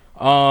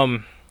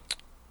 Activision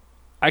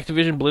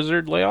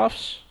Blizzard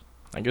layoffs.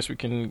 I guess we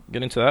can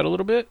get into that a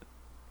little bit.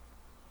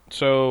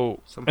 So,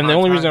 Some and the hard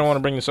only reason I times. want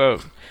to bring this up,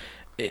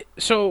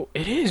 so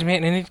it is,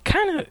 man, and it's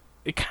kind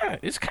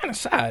of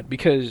sad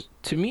because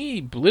to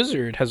me,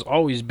 Blizzard has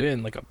always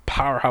been like a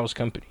powerhouse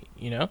company,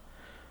 you know,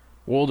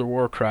 World of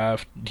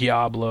Warcraft,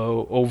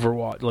 Diablo,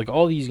 Overwatch, like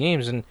all these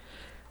games, and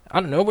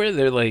out of nowhere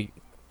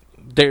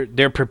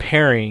they're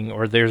preparing,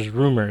 or there's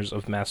rumors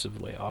of massive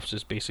layoffs.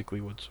 Is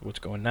basically what's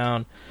going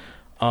down.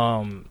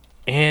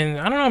 And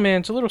I don't know,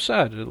 man. It's a little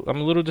sad. I'm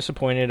a little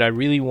disappointed. I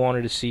really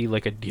wanted to see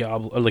like a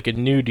Diablo, or like a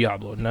new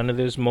Diablo. None of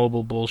this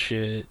mobile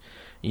bullshit.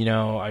 You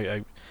know,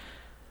 I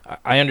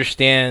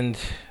understand.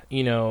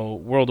 You know,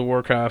 World of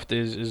Warcraft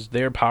is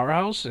their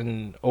powerhouse,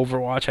 and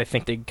Overwatch. I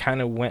think they kind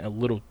of went a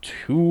little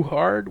too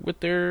hard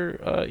with their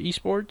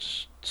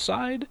esports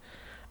side.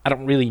 I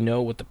don't really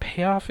know what the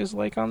payoff is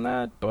like on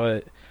that,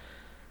 but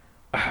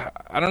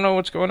I don't know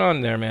what's going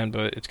on there, man.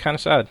 But it's kind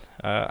of sad.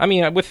 I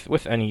mean,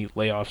 with any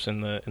layoffs in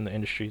the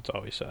industry, it's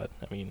always sad.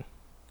 I mean,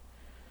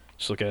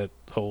 just look at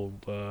the whole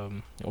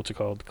what's it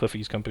called,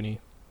 Cliffy's company,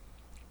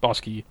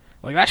 Bosky.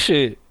 Like that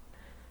shit.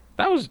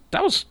 That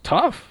was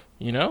tough,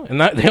 you know.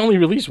 And that they only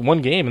released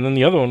one game, and then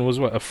the other one was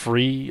what, a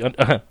free BR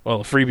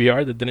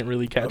that didn't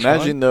really catch on.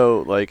 Imagine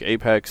though, like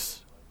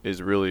Apex is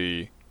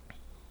really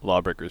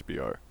Lawbreakers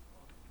BR.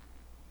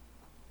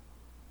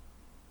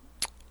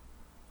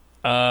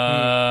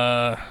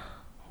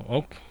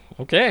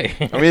 Okay.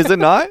 I mean, is it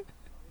not?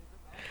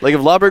 Like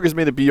if Lawbreakers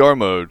made a BR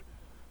mode,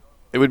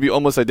 it would be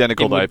almost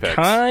identical It to would Apex.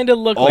 kind of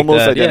look Almost like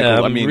that. identical.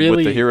 Yeah, I mean, really...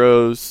 with the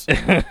heroes,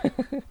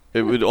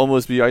 it would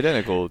almost be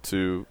identical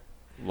to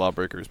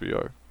Lawbreakers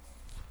BR.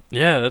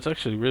 Yeah, that's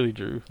actually really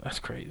true. That's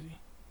crazy.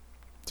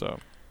 So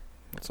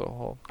that's a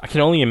whole. I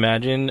can only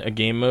imagine a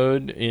game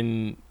mode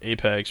in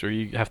Apex where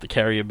you have to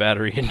carry a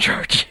battery and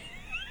charge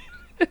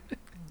it.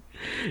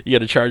 You got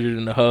to charge it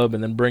in the hub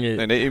and then bring it.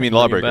 And you mean bring it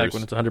Lawbreakers? back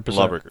when it's 100%.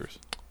 Lawbreakers.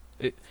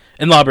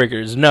 And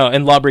Lawbreakers, no,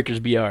 and Lawbreakers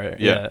BR.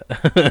 Yeah.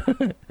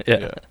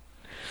 Yeah.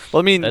 Well,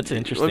 I mean, That's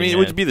interesting, I mean, it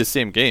man. would be the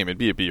same game. It'd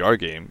be a BR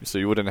game, so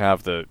you wouldn't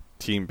have the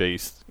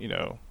team-based,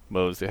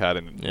 modes they had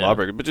in Yeah.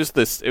 Lawbreaker. But just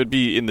this, it would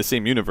be in the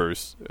same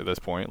universe at this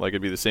point. Like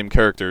it'd be the same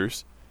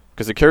characters,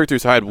 because the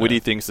characters had witty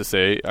things to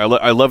say. I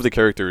love the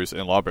characters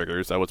in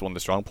Lawbreakers. That was one of the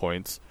strong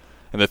points,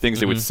 and the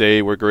things they would Mhm.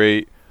 say were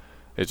great.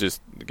 It's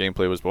just the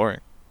gameplay was boring.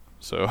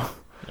 So,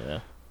 Yeah.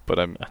 but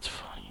That's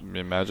funny.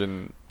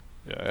 imagine,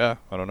 yeah,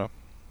 I don't know.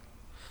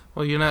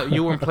 Well,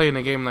 you weren't playing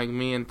a game like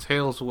me and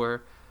Tails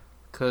were,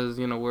 because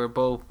we're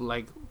both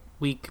like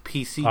weak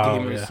PC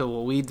gamers. yeah. So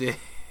what we did,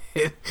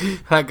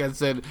 like I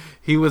said,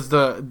 he was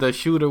the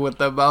shooter with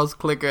the mouse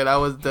clicker, and I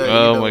was the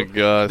My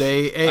gosh.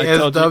 the I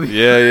told you. ASW.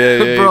 Yeah.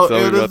 Bro, you told me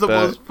it was about the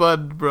that. most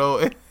fun,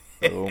 bro.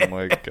 Oh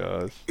my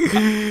gosh.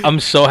 I'm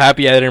so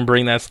happy I didn't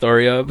bring that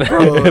story up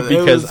Bro, it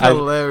because was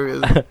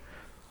hilarious.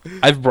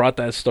 I've brought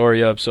that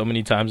story up so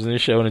many times in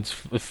this show, and it's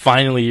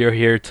finally you're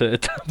here to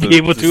be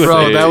able to.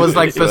 Bro, say that was it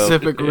like yourself.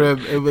 Pacific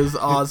Rim. It was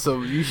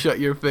awesome. You shut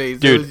your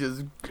face. Dude, it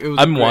was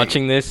I'm great.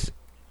 watching this,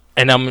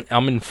 and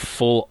I'm in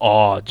full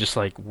awe. Just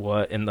like,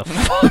 what in the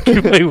fuck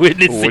am I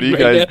witnessing? What are you right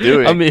guys now?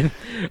 doing? I mean,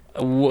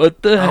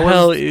 what the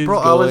hell is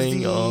I was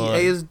going the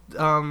on?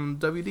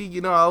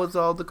 WD. I was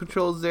all the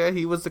controls there.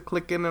 He was the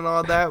clicking and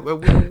all that. But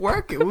we were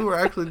working. We were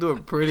actually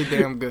doing pretty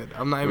damn good.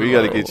 I'm not even. We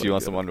got to lying. get you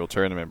on some Unreal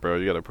Tournament, bro.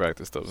 You got to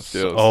practice those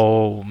skills.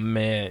 Oh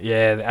man,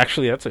 yeah.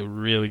 Actually, that's a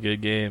really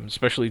good game,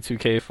 especially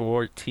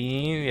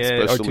 2K14. Yeah,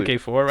 Especially- or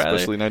 2K4 rather.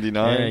 Especially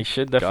 99. Yeah, you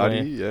should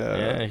definitely. Gotti,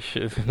 yeah. You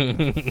should.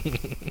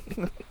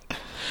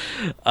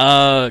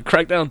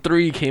 Crackdown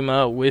 3 came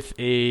out with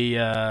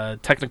a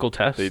technical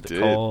test They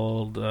did.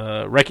 called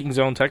Wrecking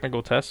Zone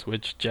Technical Test,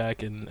 which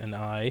Jack and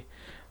I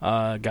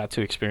got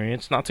to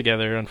experience. Not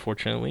together,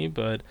 unfortunately,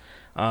 but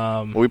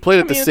We played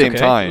at the it's same okay.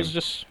 time. It was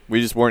just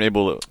We just weren't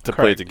able to play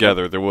Correct.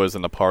 together. There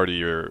wasn't a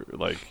party or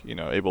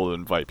able to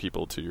invite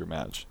people to your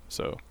match.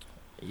 So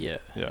yeah.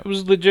 Yeah. It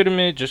was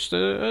legitimate, just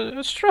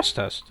a stress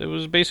test. It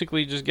was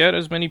basically just get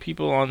as many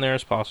people on there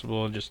as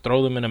possible and just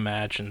throw them in a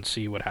match and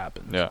see what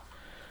happens. yeah,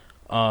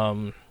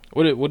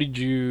 What did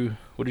you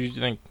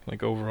think,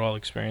 like, overall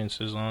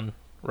experiences on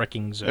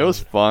Wrecking Zone? it was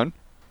fun.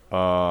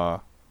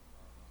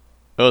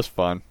 It was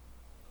fun.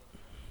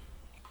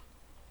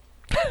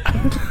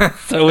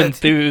 So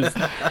enthused.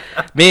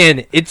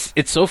 Man, it's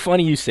so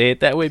funny you say it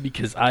that way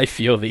because I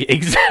feel the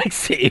exact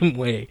same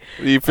way.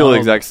 You feel the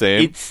exact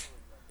same. It's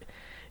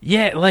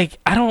like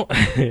I don't.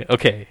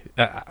 Okay,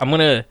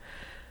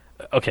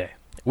 Okay,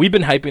 we've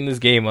been hyping this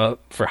game up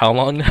for how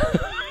long now?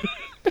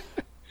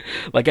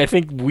 Like, I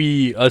think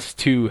us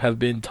two have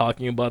been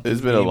talking about this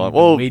It's been a game, long. we've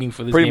been Well, waiting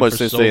for this pretty game much for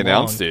since so they long.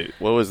 announced it.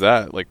 What was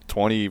that? Like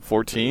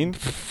 2014?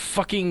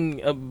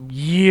 Fucking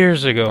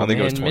years ago, I think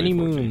it was man. Many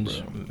 2014,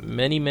 moons, bro.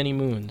 many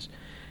moons,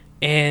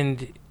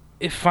 and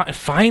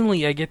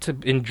finally I get to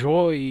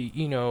enjoy.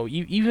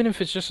 Even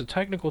if it's just a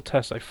technical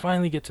test, I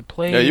finally get to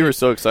play. Yeah, you were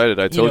so excited.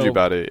 I told you know,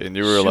 about it, and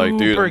you were like,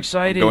 "Dude, super I'm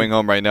excited. going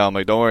home right now." I'm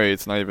like, "Don't worry,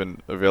 it's not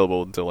even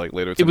available until like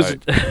later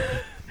tonight."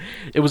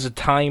 It was a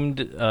timed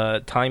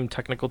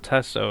technical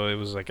test, so it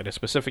was like at a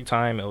specific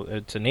time.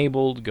 It's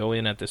enabled. Go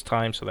in at this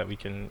time so that we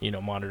can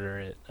monitor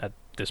it at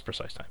this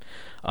precise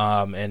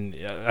time. And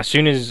as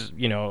soon as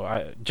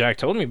Jack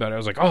told me about it, I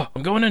was like, "Oh,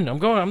 I'm going in.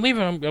 I'm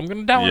leaving. I'm going to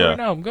download Yeah. right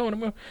now. I'm going."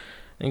 And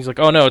he's like,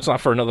 "Oh no, it's not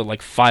for another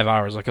like 5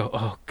 hours." Like,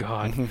 oh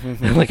god,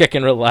 like I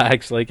can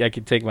relax. Like I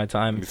can take my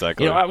time.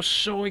 Exactly. I was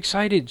so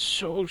excited,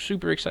 so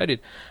super excited.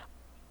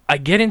 I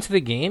get into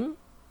the game.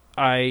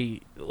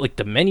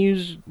 The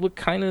menus look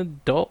kind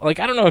of dull. Like,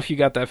 I don't know if you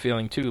got that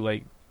feeling too.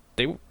 Like,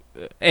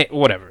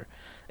 whatever.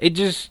 It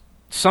just,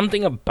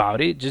 something about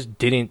it just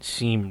didn't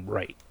seem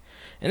right.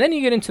 And then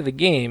you get into the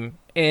game,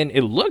 and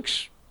it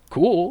looks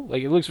cool.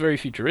 Like, it looks very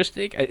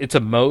futuristic. It's a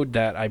mode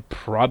that I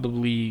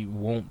probably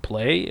won't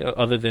play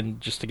other than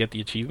just to get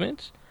the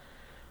achievements.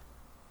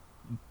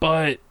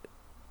 But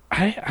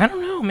I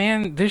don't know,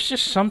 man. There's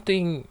just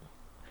something.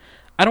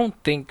 I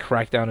don't think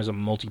Crackdown is a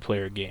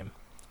multiplayer game.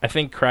 I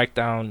think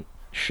Crackdown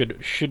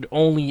should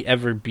only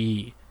ever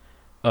be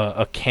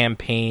a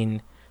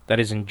campaign that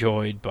is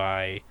enjoyed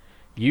by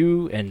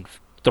you and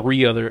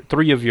three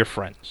of your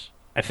friends.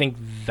 I think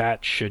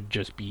that should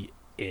just be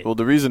it. Well,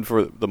 the reason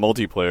for the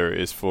multiplayer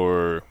is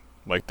for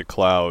like the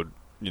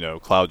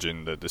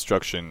CloudGen, the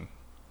destruction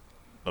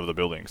of the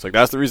buildings. Like,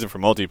 that's the reason for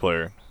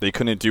multiplayer. They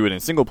couldn't do it in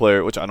single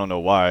player, which I don't know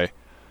why.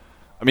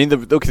 I mean,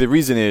 the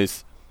reason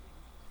is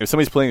if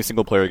somebody's playing a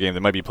single player game, they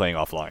might be playing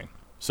offline.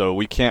 So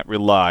we can't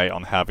rely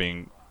on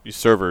having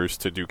servers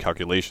to do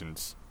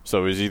calculations.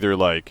 So it's either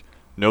like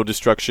no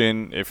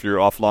destruction if you're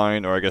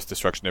offline, or I guess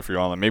destruction if you're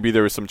online. Maybe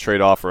there was some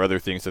trade-off or other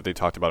things that they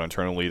talked about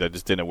internally that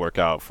just didn't work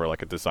out for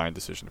like a design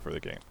decision for the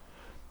game.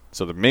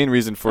 So the main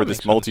reason for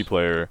this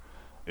multiplayer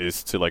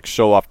is to like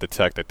show off the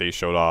tech that they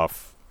showed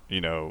off,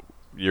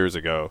 years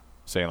ago,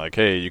 saying like,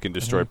 hey, you can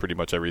destroy pretty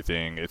much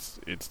everything. It's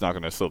not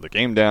going to slow the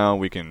game down.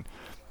 We can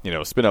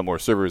spin up more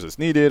servers as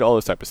needed, all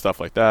this type of stuff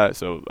like that.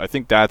 So I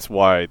think that's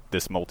why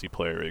this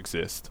multiplayer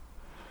exists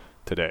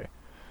today.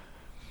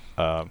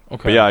 Okay.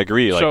 But yeah, I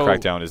agree. Like, So-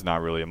 Crackdown is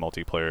not really a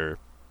multiplayer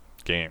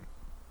game.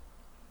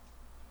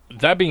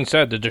 That being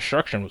said, the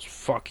destruction was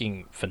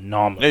fucking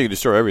phenomenal. Yeah, you can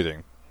destroy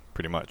everything,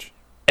 pretty much.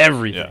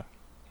 Everything. Yeah.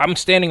 I'm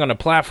standing on a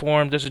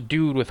platform. There's a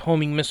dude with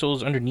homing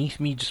missiles underneath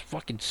me, just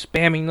fucking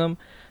spamming them.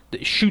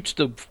 That shoots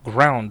the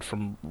ground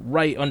from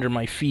right under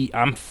my feet.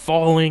 I'm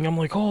falling. I'm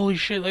like, holy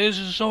shit, like, this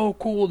is so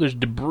cool. There's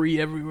debris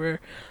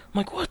everywhere. I'm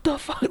like, what the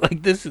fuck?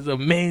 Like, this is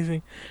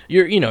amazing.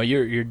 You're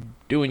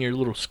doing your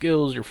little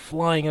skills. You're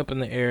flying up in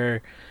the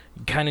air,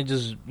 kind of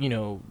just,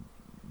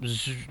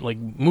 like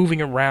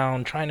moving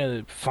around, trying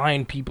to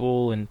find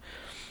people, and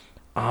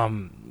I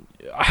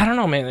don't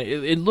know, man.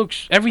 It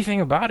looks,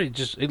 everything about it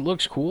it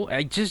looks cool.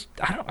 I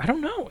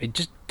don't know. It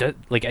just does,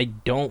 like, I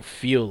don't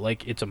feel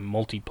like it's a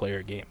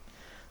multiplayer game.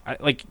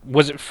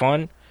 Was it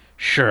fun?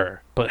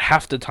 Sure, but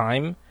half the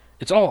time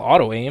it's all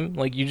auto aim.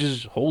 Like, you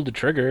just hold the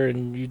trigger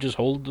and you just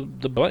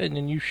hold the button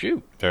and you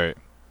shoot. All right.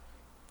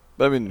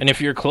 But I mean, And if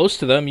you're close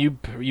to them, you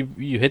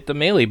hit the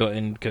melee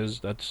button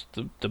because that's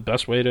the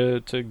best way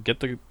to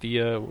get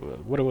the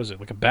what was it,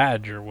 like a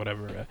badge or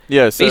whatever.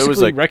 yeah. So Basically, it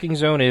was like Wrecking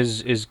Zone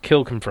is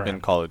kill confirmed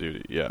in Call of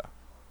Duty, yeah.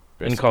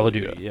 in Call of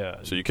Duty. Yeah.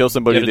 So you kill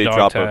somebody, Get a they dog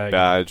drop a tag.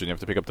 badge, and you have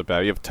to pick up the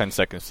badge. You have 10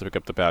 seconds to pick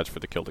up the badge for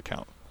the kill to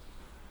count.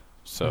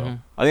 So Mhm.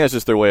 I think that's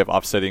just their way of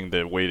offsetting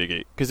the way to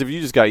get. Because if you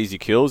just got easy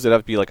kills, it'd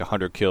have to be like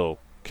 100 kill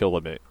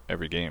limit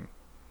every game.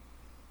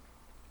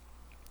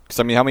 Because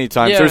I mean, how many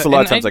times? Yeah, There's a lot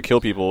of and times I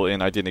kill people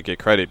and I didn't get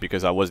credit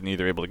because I wasn't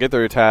either able to get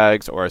their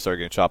tags, or I started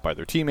getting shot by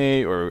their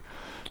teammate, or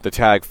the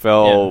tag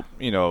fell,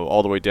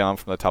 all the way down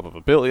from the top of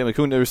a building. Like,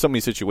 there were so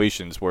many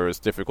situations where it's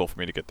difficult for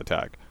me to get the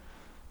tag.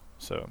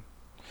 So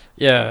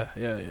Yeah.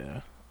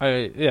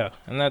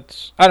 And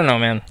that's, I don't know,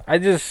 man.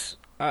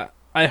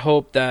 I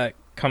hope that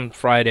come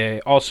Friday.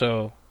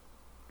 Also,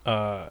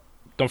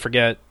 don't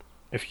forget,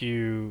 if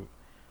you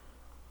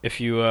if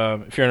you're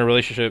in a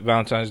relationship,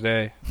 Valentine's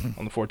Day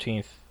on the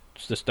 14th,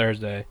 it's this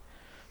Thursday.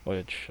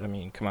 Which, I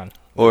mean, come on.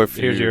 Or if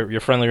here's your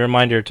friendly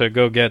reminder to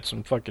go get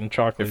some fucking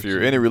chocolate. If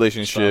you're in a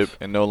relationship stuff.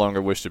 and no longer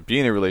wish to be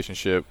in a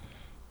relationship,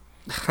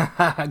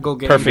 Go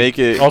get Perfect. make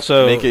it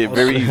Also-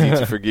 very easy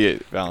to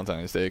forget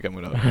Valentine's Day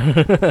coming up.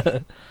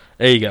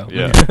 There you go.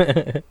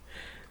 Yeah.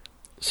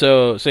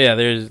 So yeah,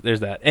 there's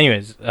that.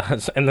 Anyways,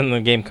 and then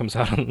the game comes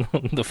out on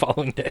the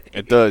following day.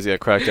 It does, yeah.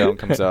 Crackdown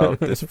comes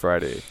out this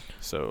Friday,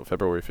 so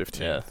February 15th.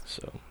 Yeah.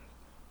 So,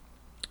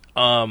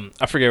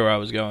 I forget where I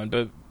was going,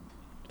 but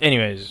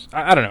anyways,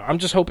 I don't know. I'm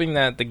just hoping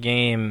that the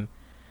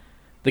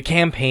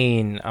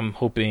campaign, I'm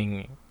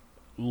hoping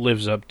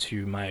lives up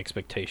to my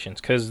expectations,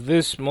 because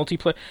this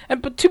multiplayer,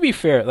 but to be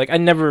fair, like I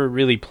never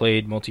really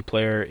played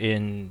multiplayer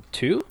in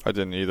 2. I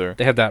didn't either.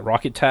 They had that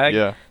rocket tag.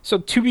 Yeah. So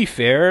to be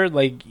fair,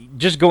 like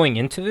just going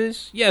into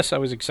this, yes, I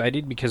was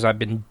excited because I've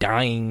been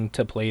dying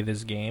to play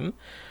this game.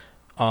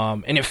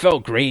 And it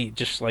felt great,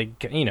 just like,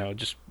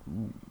 just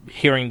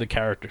hearing the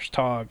characters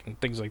talk and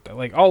things like that.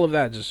 Like all of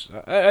that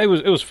it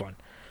was fun.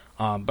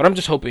 But I'm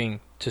just hoping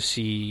to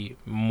see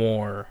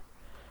more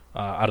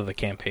out of the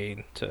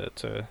campaign to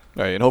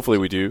Right, and hopefully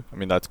we do. I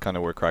mean, that's kind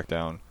of where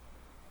Crackdown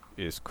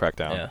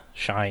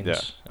shines. Yeah.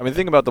 I mean, the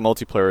thing about the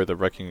multiplayer, the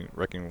wrecking,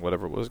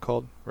 whatever it was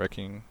called,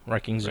 Wrecking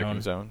Wrecking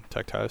Zone. Zone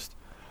tech test,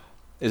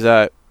 is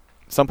that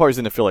some parts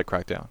didn't feel like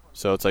Crackdown.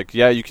 So it's like,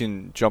 yeah, you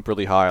can jump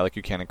really high like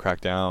you can in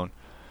Crackdown.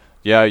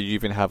 Yeah, you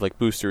even have like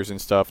boosters and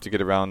stuff to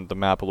get around the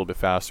map a little bit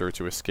faster,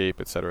 to escape,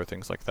 etc.,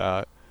 things like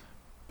that.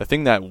 The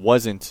thing that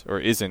wasn't or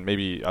isn't,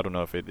 maybe I don't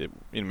know if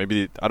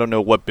maybe I don't know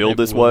what build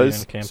Maybe this we'll be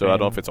was, in so I don't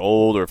know campaign. if it's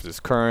old or if it's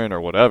current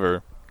or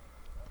whatever.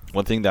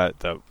 One thing that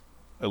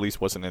at least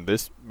wasn't in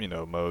this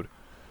mode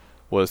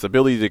was the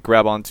ability to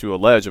grab onto a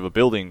ledge of a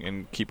building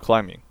and keep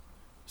climbing.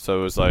 So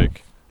it was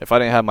like, if I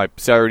didn't have I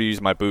already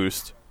used my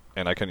boost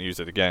and I couldn't use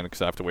it again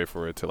because I have to wait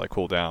for it to like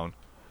cool down,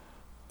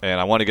 and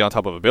I want to get on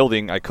top of a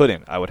building, I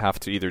couldn't. I would have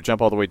to either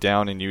jump all the way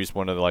down and use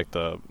one of the, I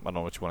don't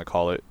know what you want to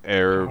call it,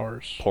 air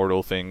Powers.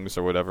 portal things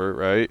or whatever,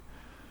 right?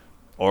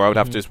 Or I would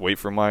have to just wait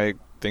for my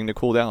thing to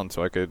cool down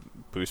so I could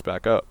boost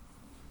back up.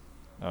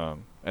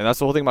 And that's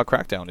the whole thing about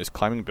Crackdown, is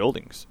climbing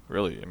buildings,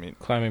 really. I mean,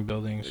 Climbing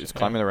buildings. it's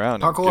climbing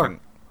around. and Parkour.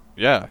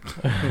 yeah.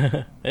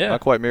 Yeah.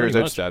 Not quite Mirror's pretty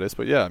Edge much. status,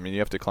 but yeah, I mean, you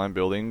have to climb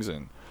buildings,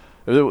 and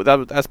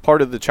that's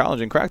part of the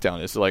challenge in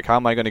Crackdown. Is like, how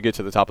am I going to get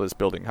to the top of this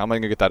building? How am I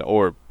going to get that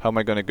orb? How am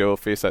I going to go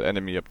face that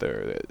enemy up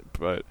there?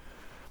 But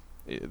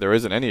there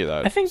isn't any of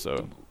that. I think,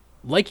 so.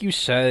 like you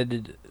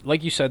said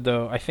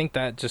though, I think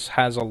that just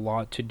has a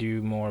lot to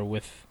do more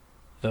with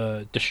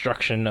the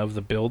destruction of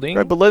the building.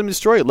 Right, but let them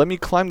destroy it. Let me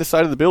climb the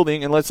side of the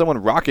building and let someone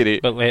rocket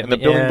it. But And the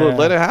building yeah.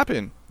 let it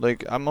happen.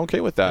 Like, I'm okay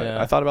with that. Yeah.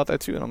 I thought about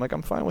that too, and I'm like,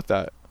 I'm fine with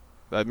that.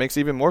 That makes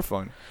it even more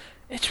fun.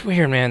 It's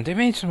weird, man. They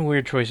made some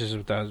weird choices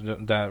with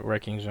that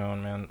Wrecking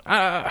Zone, man.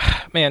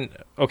 Man,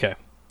 okay,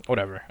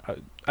 whatever.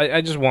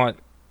 I just want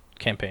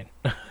campaign.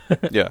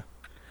 Yeah.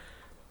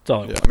 That's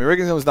all I Yeah. want. I mean,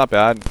 Wrecking Zone is not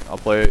bad. I'll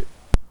play it,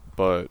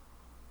 but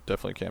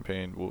definitely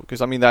campaign.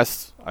 Because, I mean,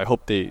 I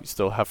hope they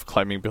still have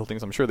climbing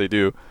buildings. I'm sure they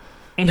do.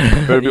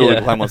 Better be able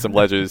to climb on some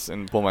ledges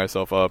and pull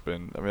myself up.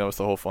 And, I mean, that was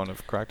the whole fun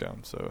of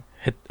Crackdown, so.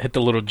 Hit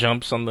the little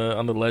jumps on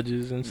the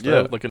ledges and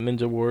stuff, Yeah. like a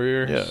Ninja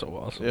Warrior. Yeah. So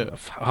awesome. Yeah.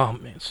 Oh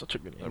man, it's such a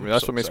good game. I mean, I'm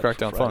that's so what makes excited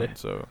for Crackdown Friday. fun.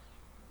 So,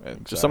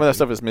 and just some of that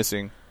stuff is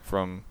missing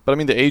from. But I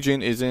mean, the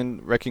agent is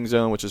in Wrecking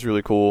Zone, which is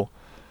really cool.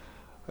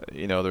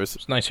 There's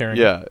It's nice hearing.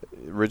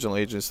 original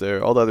agents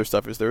there. All the other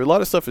stuff is there. A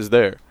lot of stuff is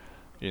there.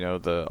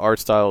 The art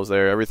style is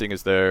there. Everything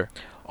is there.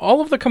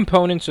 All of the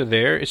components are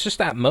there. It's just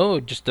that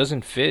mode just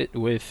doesn't fit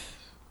with.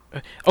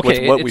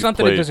 Okay, what it's we've not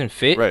that played. it doesn't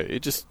fit. Right.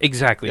 It just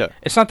Exactly. Yeah.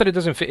 It's not that it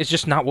doesn't fit. It's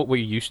just not what we're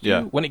used to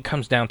Yeah. when it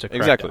comes down to Crackdown.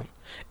 Exactly.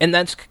 And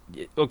that's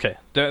okay.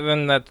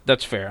 Then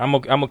that's fair. I'm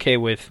okay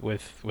with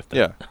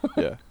that.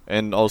 yeah.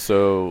 And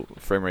also,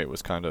 frame rate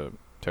was kind of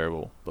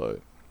terrible,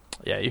 but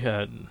Yeah, you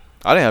had.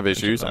 I didn't have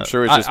issues. I'm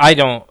sure it's just. I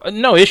don't.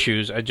 No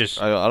issues. I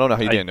just. I don't know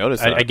how you didn't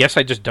notice that. I guess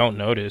I just don't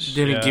notice.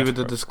 Didn't Yeah. give it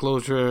the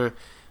disclosure.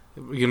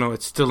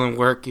 It's still in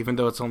work, even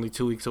though it's only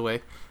 2 weeks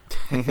away.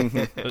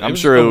 I'm was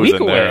sure a it was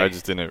week in there. away. I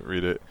just didn't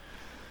read it.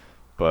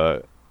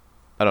 But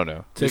I don't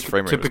know. Just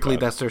frame rate was Typically,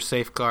 bad. that's their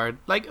safeguard.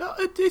 Like,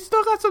 they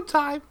still got some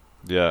time.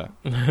 Yeah.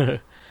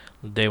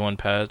 Day one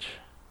patch.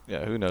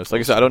 Yeah, who knows? Like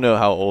I said, I don't know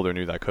how old or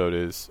new that code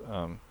is.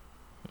 Yeah.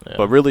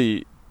 But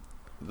really,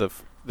 the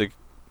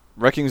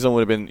Wrecking Zone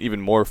would have been even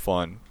more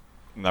fun,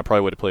 and I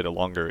probably would have played it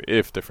longer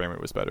if the frame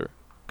rate was better,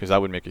 because that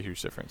would make a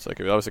huge difference.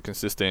 Like if that was a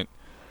consistent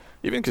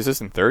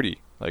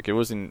 30, like it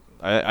wasn't.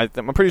 I'm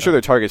pretty sure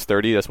their target's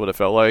 30. That's what it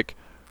felt like,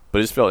 but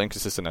it just felt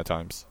inconsistent at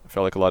times. It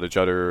felt like a lot of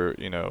judder.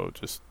 It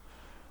just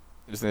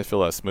didn't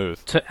feel that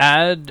smooth. To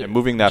add, And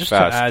moving that just to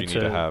fast, add you need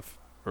to have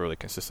a really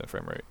consistent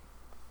frame rate.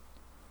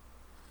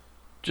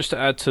 just to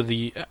add to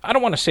the, I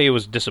don't want to say it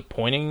was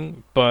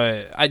disappointing,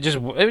 but it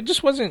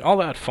just wasn't all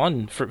that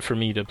fun for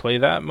me to play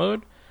that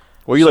mode.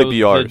 Well, you So like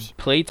BRs, the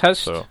play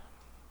test. so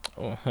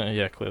Oh,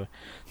 yeah, clearly.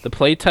 The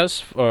play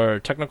test or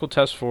technical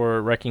test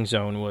for Wrecking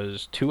Zone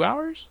was 2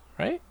 hours,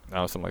 right?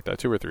 something like that,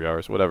 2 or 3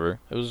 hours, whatever.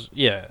 It was,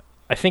 yeah.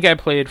 I think I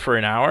played for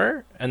an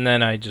hour, and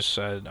then I just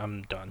said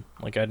I'm done.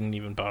 Like I didn't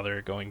even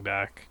bother going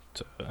back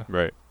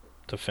Right.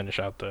 to finish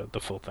out the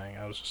full thing.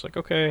 I was just like,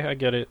 okay, I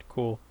get it,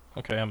 cool.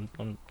 Okay,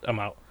 I'm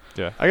out.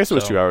 Yeah. I guess it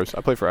was So- 2 hours.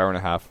 I played for an hour and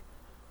a half.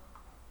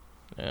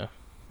 Yeah,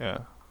 Yeah.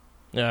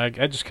 yeah.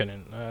 I just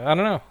couldn't. I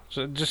don't know.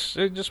 So it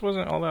just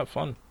wasn't all that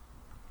fun.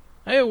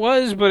 It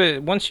was,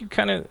 but once you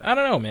kind of, I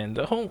don't know, man.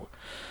 The whole,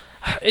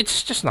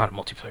 it's just not a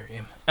multiplayer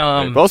game.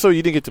 But also,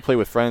 you didn't get to play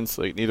with friends.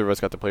 Like neither of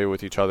us got to play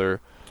with each other.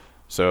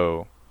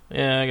 So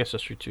Yeah, I guess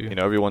that's true too. you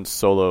know, everyone's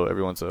solo.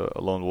 Everyone's a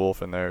lone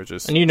wolf in there.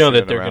 Just and you know that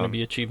shooting there are going to around.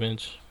 be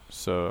achievements.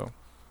 So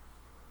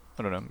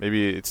I don't know.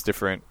 Maybe it's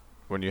different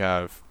when you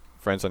have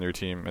friends on your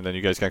team, and then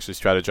you guys can actually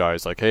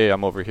strategize. Like, hey,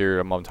 I'm over here.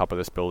 I'm on top of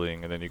this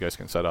building, and then you guys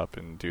can set up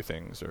and do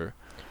things. Or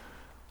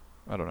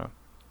I don't know.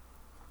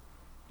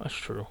 That's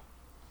true.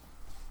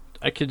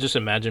 I could just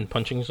imagine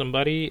punching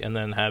somebody and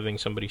then having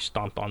somebody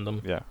stomp on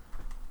them. Yeah.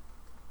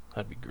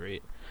 That'd be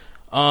great.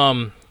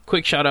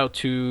 Quick shout out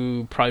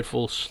to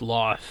Prideful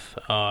Sloth,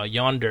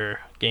 Yonder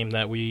game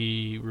that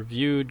we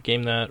reviewed,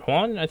 game that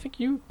Juan, I think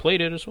you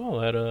played it as well.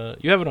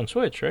 You have it on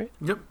Switch, right?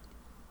 Yep.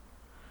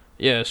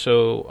 Yeah.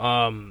 So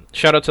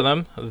shout out to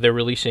them. They're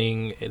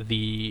releasing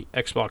the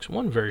Xbox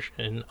One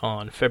version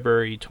on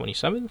February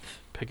 27th.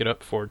 Pick it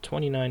up for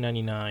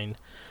 $29.99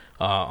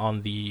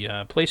 on the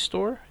Play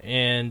Store,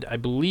 and I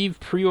believe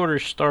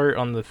pre-orders start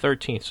on the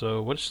 13th.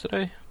 So what's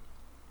today?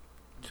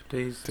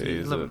 Today's the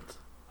Today's 11th.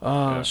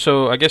 Yeah.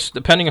 So I guess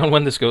depending on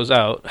when this goes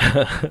out,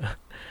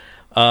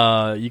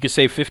 you could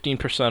save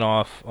 15%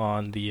 off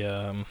on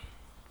the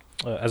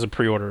as a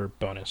pre-order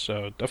bonus.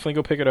 So definitely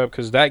go pick it up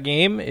because that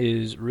game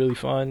is really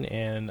fun,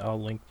 and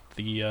I'll link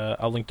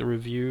the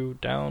review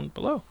down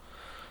below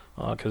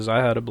because I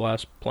had a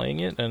blast playing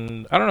it.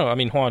 And I don't know. I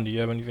mean, Juan, do you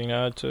have anything to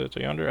add to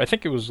Yonder? I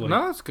think it was like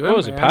No, it's good. what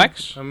was it, man.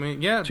 PAX? I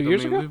mean, yeah. 2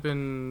 years ago? We've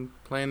been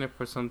playing it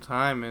for some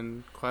time,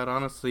 and quite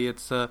honestly,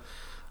 it's a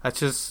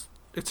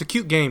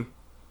cute game.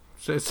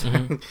 So it's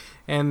Mhm.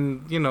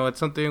 and you know, it's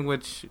something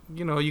which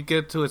you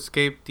get to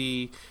escape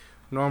the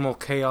normal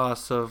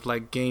chaos of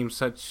like games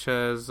such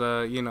as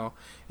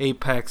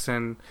Apex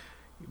and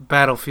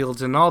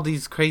Battlefields and all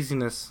these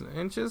craziness,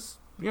 and just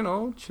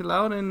chill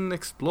out and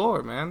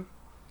explore, man.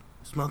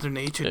 It's Mother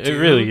Nature. It dude,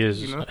 really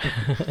is. You know?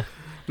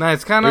 Nah,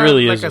 it's It kind of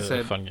really like is I a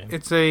said. fun game.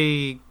 It's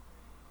a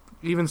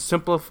even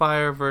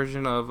simplifier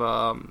version of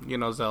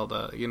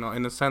Zelda.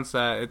 In the sense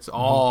that it's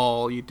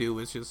all you do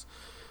is just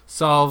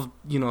solve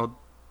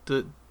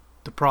the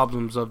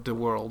problems of the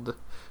world.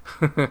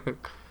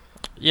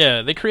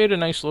 Yeah, they create a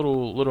nice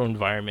little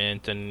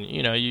environment, and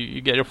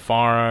you get a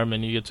farm,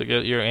 and you get to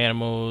get your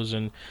animals,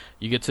 and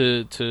you get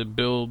to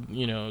build,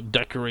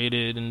 decorate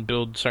it and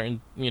build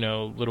certain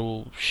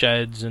little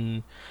sheds,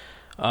 and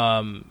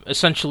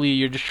essentially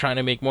you're just trying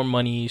to make more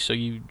money, so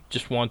you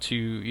just want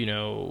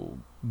to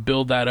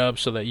build that up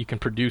so that you can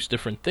produce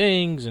different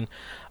things. And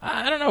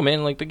I don't know,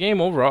 man, like the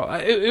game overall,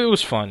 it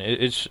was fun.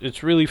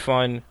 It's really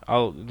fun.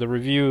 I'll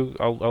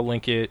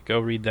link it. Go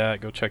read that.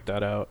 Go check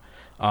that out.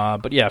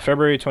 But yeah,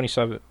 February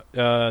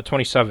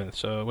 27th.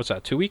 So what's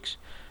that? 2 weeks?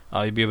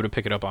 You'll be able to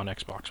pick it up on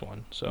Xbox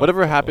One. So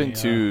Whatever happened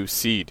definitely, to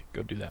Seed?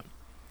 go do that.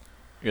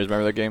 You guys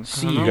remember that game?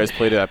 Seed. You guys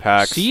played it at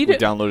PAX. Seed? We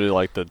downloaded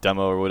like the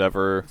demo or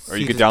whatever, or you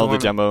Seed could is download the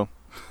dormant. demo.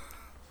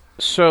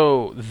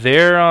 So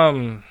they're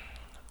I'm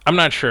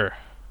not sure.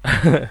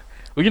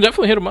 We can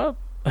definitely hit them up.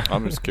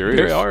 I'm just They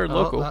curious. are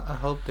local. I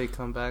hope they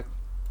come back.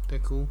 They're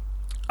cool.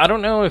 I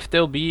don't know if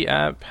they'll be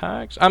at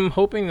PAX. I'm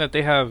hoping that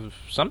they have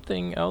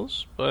something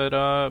else, but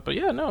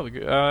yeah, no.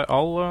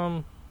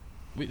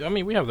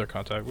 We have their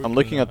contact. We I'm can,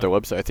 looking at their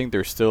website. I think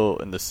they're still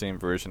in the same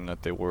version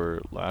that they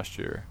were last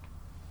year.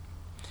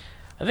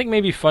 I think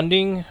maybe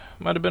funding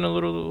might have been a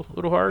little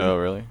hard. Oh,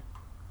 really?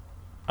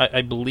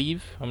 I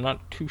believe. I'm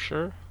not too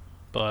sure,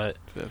 but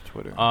They have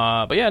Twitter.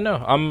 but yeah, no.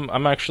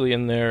 I'm actually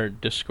in their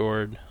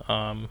Discord.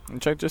 And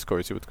check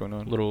Discord, see what's going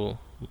on.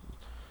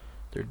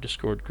 Their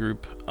Discord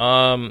group.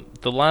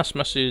 The last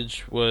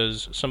message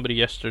was somebody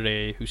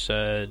yesterday who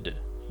said,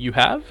 "You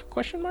have?" ?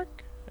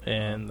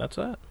 And that's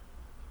that.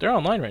 They're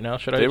online right now.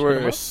 Should I? They just hit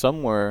 'em were up?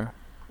 somewhere.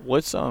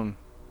 What's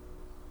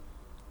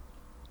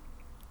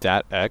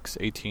DatX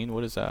 18?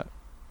 What is that?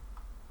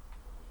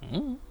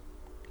 Mm.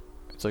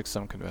 It's like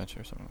some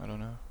convention or something. I don't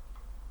know.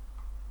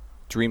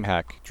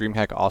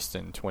 DreamHack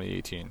Austin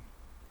 2018.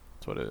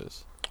 That's what it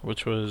is.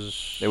 Which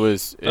was It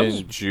was That in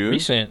was June.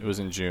 recent. It was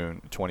in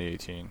June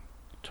 2018.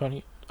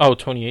 20. Oh,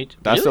 28.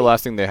 That's really? the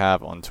last thing they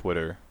have on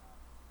Twitter.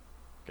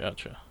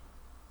 Gotcha.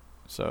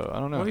 So I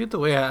don't know. Well, either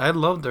way, I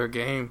love their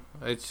game.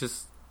 It's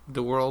just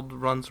the world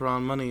runs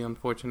around money,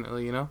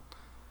 unfortunately.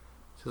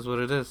 It's just what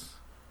it is.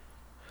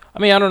 I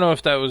mean, I don't know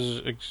if that was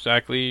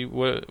exactly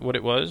what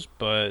it was,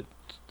 but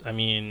I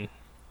mean,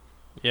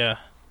 yeah.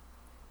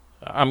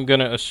 I'm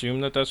gonna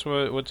assume that that's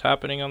what's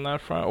happening on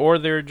that front, or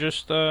they're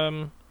just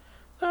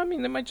I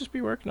mean, they might just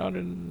be working on it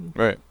and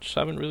Right. just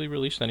haven't really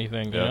released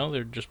anything. Yeah.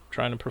 They're just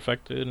trying to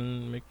perfect it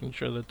and making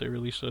sure that they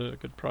release a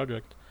good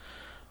project.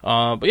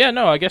 But yeah,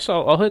 no, I guess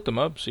I'll hit them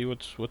up, see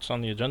what's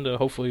on the agenda.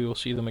 Hopefully, we'll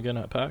see them again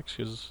at PAX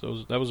because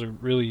that was a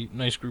really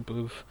nice group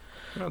of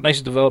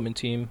Nice development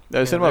team.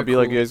 Yeah, send him up. Be they're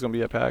like, cool. you guys gonna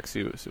be at PAX.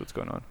 See what's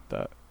going on with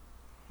that.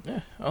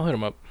 Yeah, I'll hit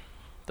him up.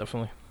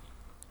 Definitely.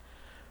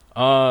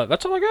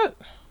 That's all I got.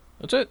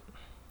 That's it.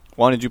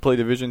 Juan, did you play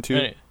Division 2?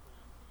 Hey,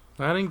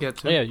 I didn't get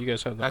to. oh, yeah, you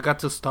guys have I that. got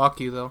to stalk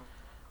you though.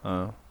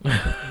 Oh.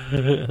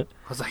 I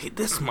was like, hey,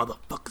 this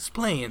motherfucker's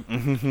playing.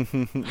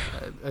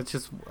 It's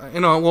just,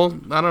 well,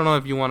 I don't know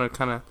if you want to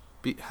kind of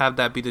have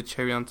that be the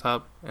cherry on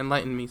top.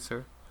 Enlighten me,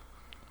 sir.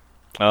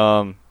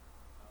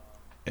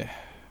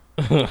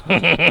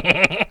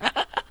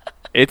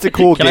 It's a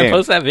cool Can game. I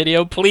post that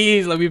video?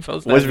 Please let me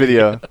post that. Which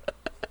video?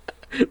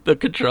 The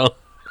control.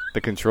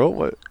 The control?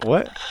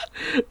 What?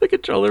 The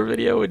controller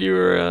video when you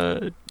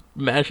were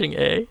mashing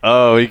A.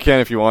 Oh, you can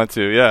if you want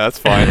to. Yeah, that's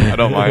fine. I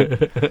don't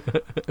mind.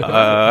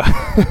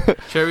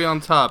 Cherry on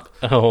top.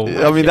 Oh,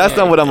 I mean, that's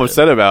not what I'm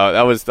upset about.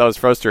 That was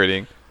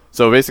frustrating.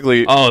 So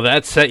basically, oh,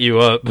 that set you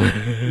up.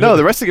 no,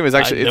 the rest of the game is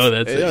actually. I know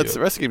that's the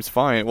rest of the game's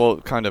fine.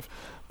 Well, kind of,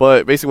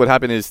 but basically, what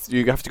happened is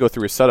you have to go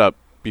through a setup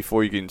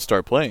before you can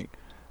start playing,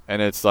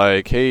 and it's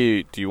like,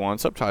 hey, do you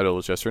want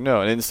subtitles? Yes or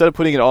no? And instead of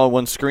putting it all on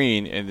one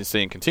screen and just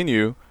saying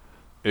continue,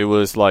 it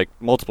was like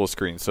multiple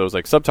screens. So it was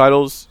like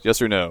subtitles, yes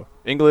or no,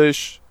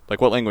 English, like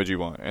what language you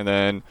want, and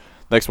then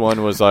next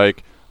one was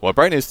like, what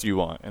brightness do you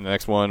want, and the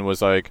next one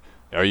was like,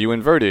 are you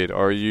inverted,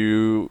 are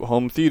you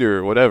home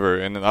theater, whatever,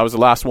 and then that was the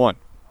last one.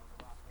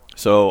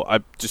 So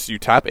you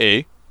tap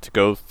A to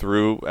go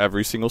through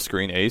every single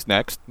screen. A is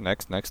next.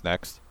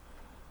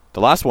 The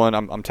last one,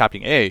 I'm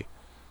tapping A,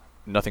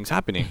 nothing's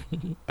happening,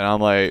 and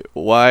I'm like,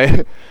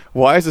 why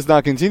is this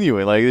not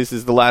continuing? Like, this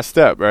is the last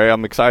step, right?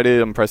 I'm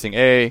excited. I'm pressing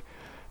A,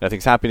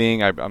 nothing's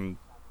happening. I'm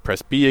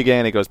press B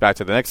again. It goes back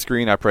to the next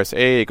screen. I press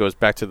A, it goes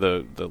back to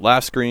the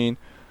last screen,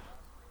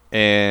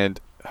 and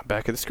I'm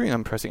back at the screen.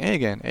 I'm pressing A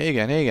again.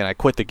 I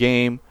quit the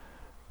game.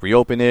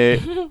 Reopen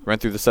it, run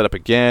through the setup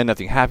again,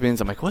 nothing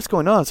happens. I'm like, what's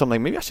going on? So I'm like,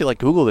 maybe I should like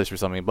Google this or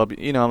something. But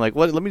I'm like,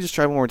 what? Let me just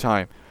try one more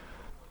time.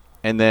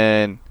 And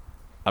then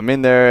I'm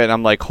in there and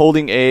I'm like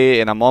holding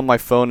A and I'm on my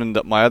phone in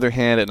my other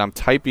hand and I'm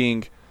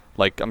typing,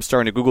 like I'm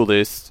starting to Google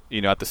this,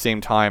 at the same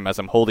time as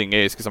I'm holding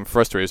A because I'm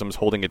frustrated. So I'm just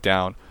holding it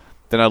down.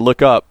 Then I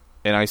look up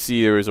and I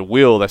see there is a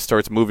wheel that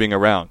starts moving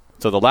around.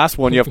 So the last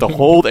one you have to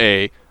hold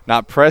A,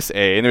 not press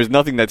A, and there's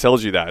nothing that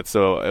tells you that.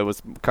 So it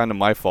was kind of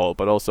my fault,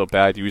 but also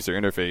bad user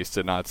interface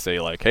to not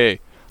say like, hey,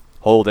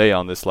 hold A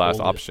on this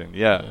last option.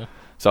 Yeah.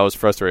 So I was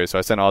frustrated. So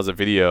I sent Oz a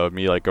video of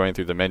me like going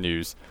through the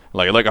menus,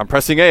 like I'm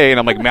pressing A and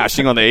I'm like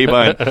mashing on the A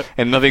button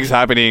and nothing's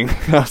happening.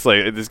 I was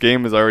like, this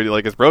game is already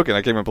like it's broken. I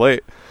can't even play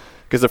it.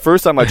 Because the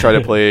first time I tried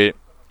to play it,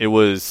 it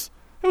was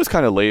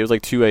kind of late. It was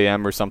like 2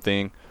 a.m. or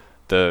something.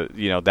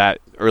 That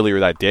earlier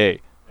that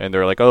day. And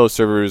they're like, oh,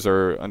 servers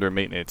are under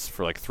maintenance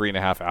for like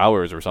 3.5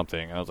 hours or something.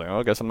 And I was like, oh,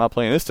 I guess I'm not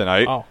playing this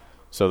tonight. Oh.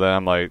 So then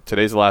I'm like,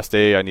 today's the last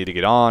day. I need to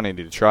get on. I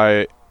need to try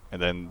it.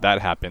 And then that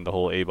happened, the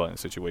whole A button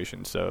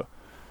situation. So,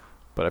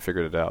 but I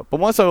figured it out. But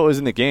once I was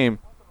in the game,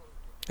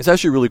 it's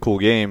actually a really cool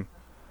game.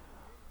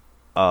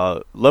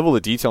 Level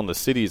of detail in the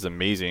city is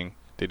amazing.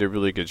 They did a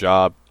really good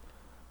job.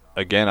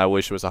 Again, I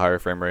wish it was a higher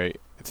frame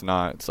rate. It's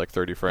not. It's like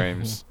 30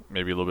 frames,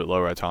 maybe a little bit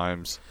lower at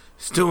times.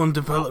 Still in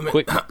development.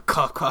 Quick.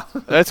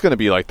 That's going to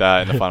be like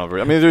that in the final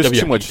version. I mean, there's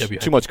WIP.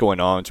 too much going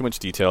on, too much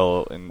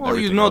detail, and Well,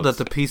 everything you know else. that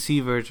the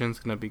PC version's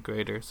gonna be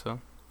greater, so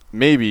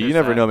Maybe you there's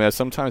never that. know, man.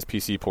 Sometimes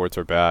PC ports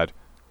are bad,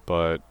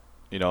 but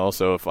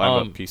also if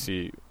I'm a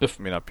PC, I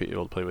may not be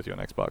able to play with you on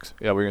Xbox.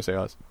 Yeah, we're gonna say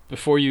Oz.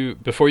 Before you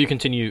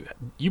continue,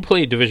 you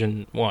played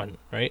Division 1,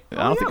 right? I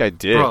don't think I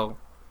did. bro.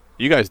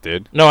 You guys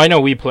did. No, I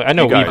know we play. I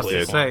know You we guys played.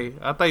 did. Say,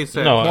 I thought you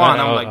said No, Juan.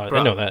 I I'm like, bro.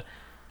 I know that.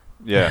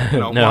 Yeah.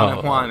 No, No, Juan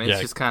and Juan. It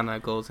yeah. just kind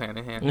of goes hand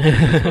in hand.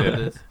 That's what it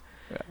is.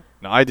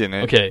 No, I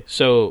didn't. Okay,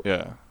 so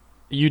Yeah.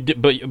 you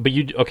did, but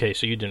you okay?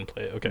 So you didn't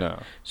play it. Okay.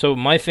 No. So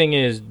my thing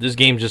is, this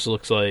game just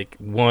looks like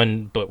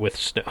one, but with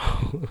snow.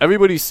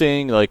 Everybody's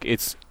saying like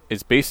it's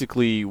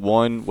basically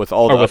one with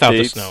all Or the without the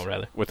updates, snow,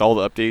 rather. with all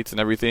the updates and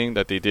everything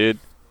that they did,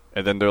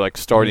 and then they're like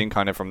starting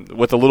kind of from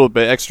with a little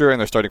bit extra, and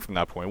they're starting from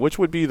that point, which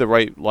would be the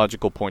right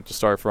logical point to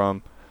start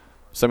from.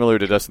 Similar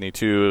to Destiny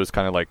 2, it was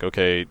kind of like,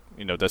 okay,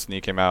 Destiny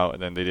came out,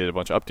 and then they did a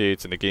bunch of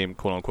updates, and the game,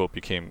 quote-unquote,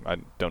 became, I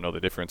don't know the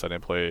difference, I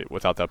didn't play it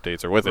without the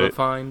updates or with it.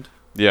 Refined.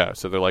 Yeah,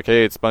 so they're like,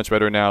 hey, it's much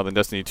better now than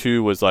Destiny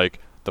 2 was like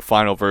the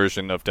final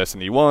version of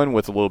Destiny 1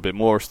 with a little bit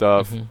more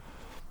stuff. Mhm.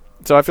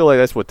 So I feel like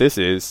that's what this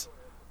is,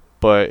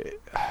 but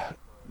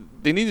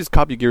they need to just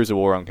copy Gears of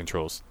War on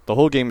controls. The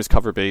whole game is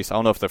cover-based. I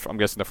don't know if I'm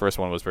guessing the first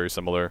one was very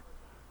similar.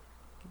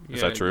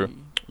 Is that true?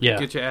 Yeah.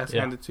 Get your ass Yeah.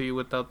 handed to you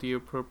without the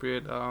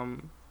appropriate,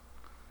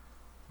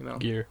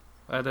 Gear.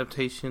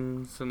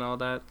 adaptations and all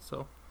that.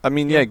 So I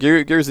mean, yeah,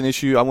 Gear's an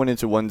issue. I went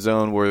into one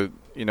zone where,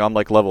 I'm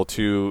like level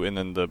 2, and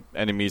then the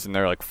enemies in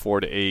there are like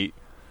 4 to 8.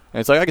 And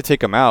it's like I could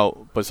take them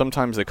out, but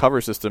sometimes the cover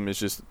system is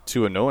just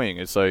too annoying.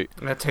 It's like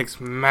that takes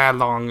mad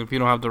long if you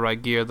don't have the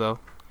right gear, though.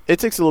 it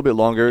takes a little bit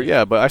longer,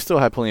 yeah, but I still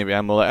had plenty of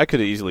ammo. Like, I could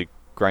have easily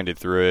grinded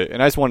through it,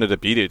 and I just wanted to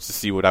beat it to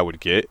see what I would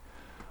get.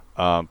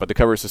 But the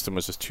cover system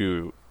was just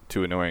too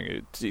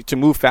annoying. To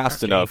move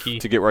fast enough Janky.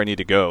 to get where I need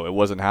to go, it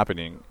wasn't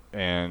happening.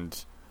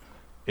 And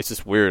it's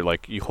just weird.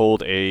 Like, you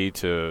hold A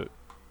to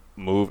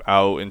move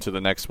out into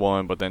the next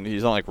one, but then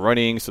he's not like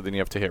running, so then you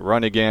have to hit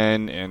run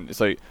again, and it's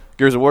like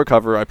Gears of War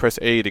cover. I press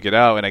A to get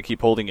out, and I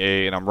keep holding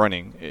A, and I'm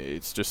running.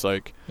 It's just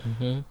like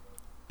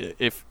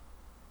if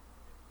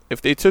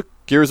they took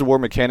Gears of War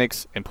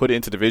mechanics and put it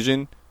into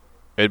Division,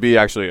 it'd be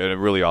actually a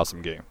really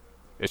awesome game.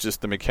 It's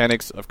just the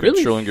mechanics of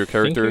controlling your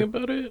character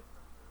about it?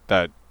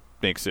 that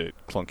makes it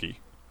clunky.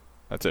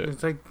 That's it.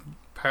 It's like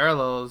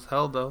parallel as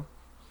hell, though.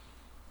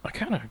 I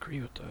kind of agree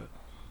with that.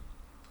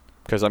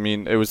 Because I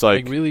mean, it was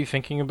like really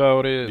thinking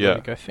about it. Yeah.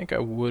 Like, I think I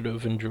would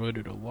have enjoyed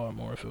it a lot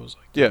more if it was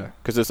like. yeah,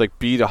 because it's like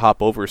B to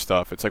hop over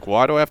stuff. It's like,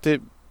 why do I have to?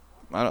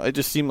 It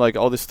just seemed like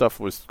all this stuff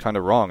was kind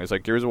of wrong. It's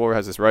like Gears of War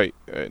has this right,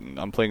 and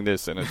I'm playing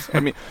this, and it's. I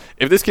mean,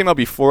 if this came out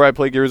before I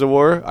played Gears of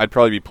War, I'd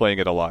probably be playing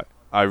it a lot.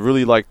 I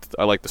liked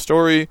the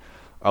story,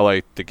 I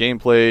liked the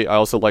gameplay. I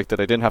also liked that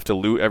I didn't have to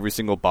loot every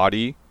single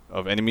body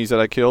of enemies that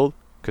I killed,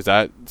 because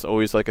that's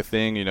always like a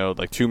thing, you know,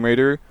 like Tomb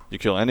Raider. You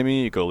kill an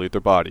enemy, you go loot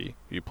their body.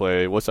 You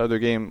play what's the other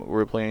game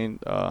we're playing?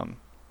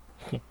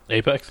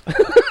 Apex.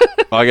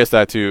 Well, I guess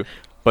that too.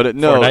 But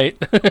no,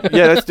 Fortnite.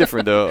 yeah, that's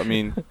different though. I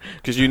mean,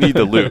 because you need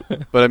the loot.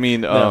 But I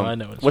mean, No, I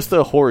know what's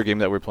the horror game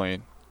that we're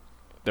playing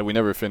that we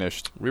never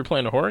finished? We were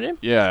playing a horror game?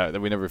 Yeah, that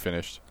we never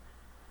finished.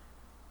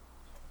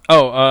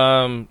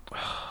 Oh,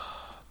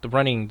 the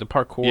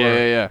parkour.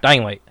 Yeah.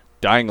 Dying Light.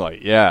 Dying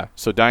Light, yeah.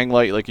 So Dying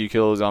Light, like you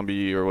kill a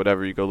zombie or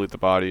whatever, you go loot the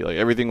body. Like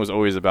everything was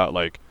always about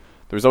like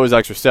there was always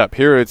extra step.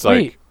 Here it's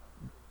Wait. like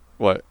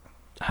what?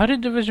 How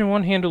did Division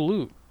 1 handle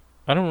loot?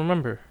 I don't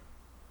remember.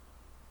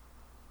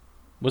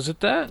 Was it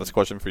that? That's a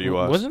question for you.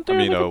 Wasn't there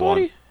like a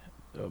body?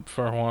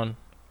 For one.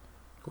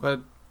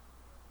 What?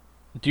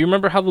 Do you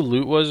remember how the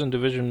loot was in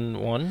Division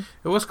 1?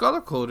 It was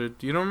color coded.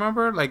 Do you don't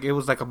remember? Like it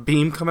was like a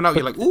beam coming out.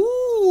 You're like,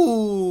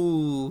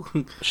 ooh.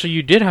 So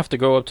you did have to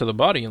go up to the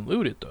body and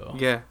loot it, though.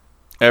 Yeah.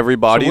 Every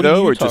body So what are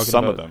though, you or just talking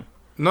some of about? them?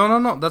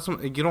 No. That's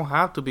you don't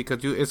have to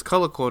because it's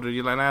color coded.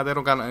 You're like, nah, they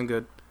don't got nothing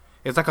good.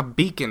 It's like a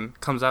beacon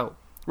comes out.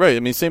 Right. I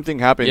mean, same thing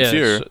happens Yeah,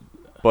 here, so-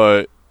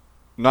 but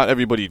not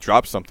everybody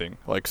drops something.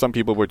 Like some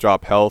people would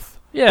drop health,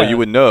 Yeah. but you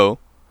would know,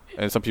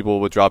 and some people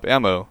would drop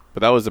ammo.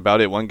 But that was about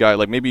it. One guy,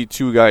 like maybe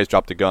two guys,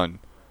 dropped a gun.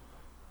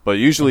 But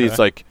usually Okay. it's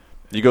like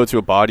you go to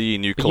a body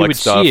and you But you collect would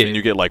stuff, see it. and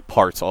you get like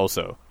parts.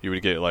 Also, you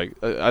would get like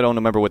I don't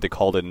remember what they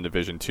called it in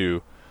Division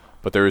 2,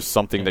 but there is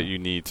something that Yeah. you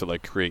need to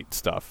like create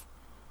stuff.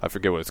 I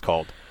forget what it's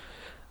called.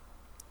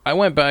 I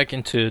went back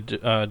into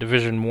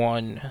Division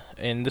 1,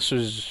 and this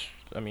was,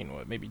 I mean,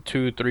 what, maybe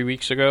 2-3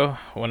 weeks ago,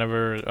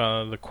 whenever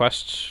the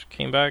quests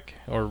came back,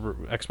 or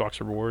Xbox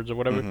rewards or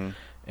whatever. Mhm.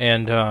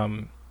 And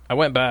I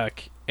went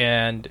back,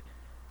 and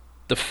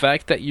the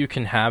fact that you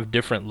can have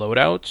different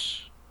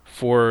loadouts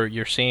for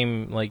your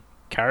same like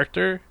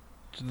character,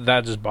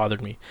 that just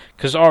bothered me.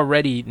 Because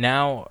already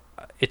now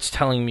it's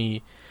telling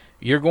me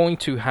you're going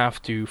to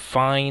have to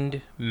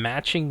find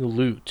matching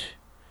loot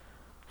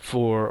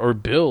for, or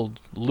build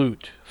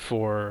loot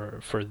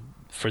for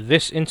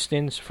this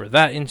instance, for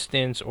that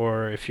instance,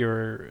 or if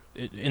you're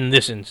in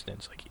this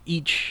instance, like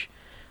each,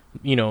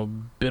 you know,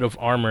 bit of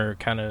armor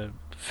kind of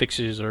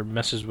fixes or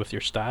messes with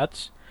your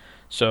stats.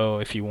 So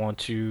if you want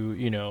to,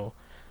 you know,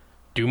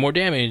 do more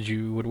damage,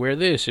 you would wear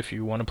this. If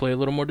you want to play a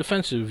little more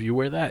defensive, you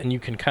wear that, and you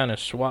can kind of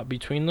swap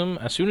between them.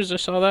 As soon as I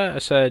saw that, I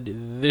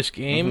said, this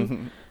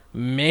game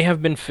may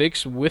have been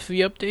fixed with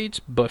the updates,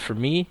 but for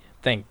me,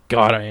 thank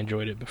God I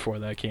enjoyed it before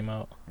that came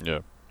out. Yeah.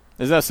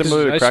 Isn't that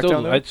similar to 'Cause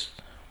Crackdown though? I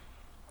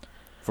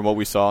From what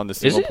we saw in the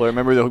single it? player.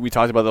 Remember that we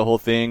talked about the whole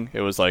thing?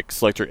 It was like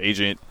select your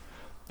agent,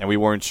 and we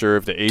weren't sure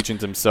if the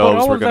agents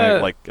themselves all were of going to,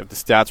 that- like, if the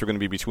stats were going to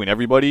be between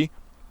everybody,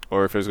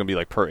 or if it was going to be,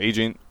 like, per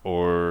agent,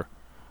 or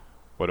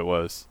what it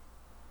was.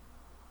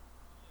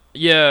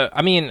 Yeah,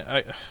 I mean,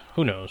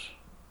 who knows?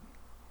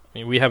 I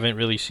mean, we haven't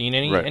really seen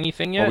Right.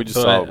 anything Well, yet, we just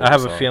but saw what I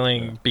have we a saw,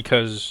 feeling yeah.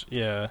 because,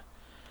 I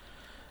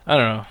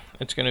don't know.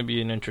 It's going to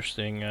be an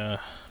interesting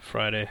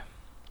Friday.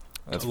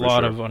 That's A for lot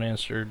sure. of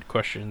unanswered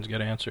questions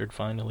get answered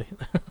finally.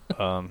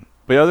 But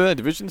yeah, other than that,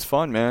 Division's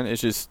fun, man.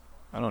 It's just,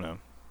 I don't know.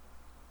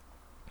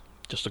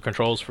 Just the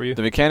controls for you.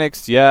 The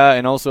mechanics, yeah,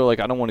 and also, like,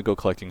 I don't want to go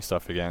collecting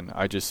stuff again.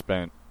 I just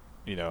spent,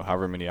 you know,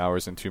 however many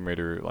hours in Tomb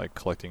Raider, like,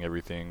 collecting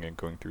everything and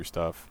going through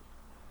stuff.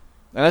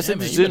 And that's Yeah, it.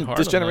 man, This, you've been hard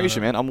this on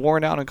generation, that. man. I'm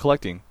worn out on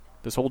collecting.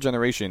 This whole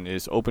generation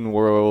is open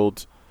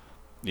world,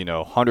 you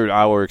know,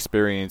 100-hour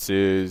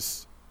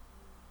experiences.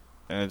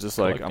 And it's just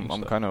like, Collecting I'm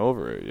stuff. kind of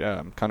over it. Yeah,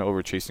 I'm kind of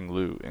over chasing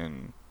loot.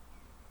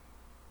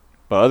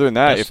 But other than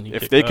that, Destiny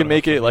if kicked they that can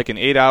make off for it me. like an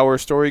 8-hour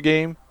story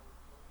game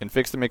and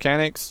fix the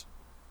mechanics,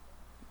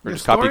 or The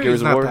just copy story Gears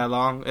is of not War, that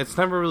long. It's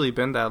never really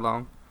been that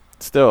long.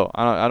 still,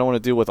 I don't want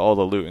to deal with all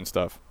the loot and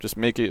stuff. Just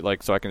make it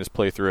like so I can just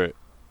play through it.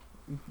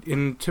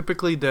 And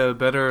typically, the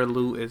better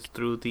loot is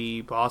through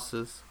the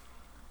bosses.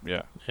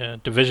 Yeah, Yeah,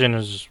 Division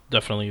is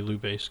definitely a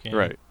loot-based game.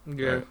 right.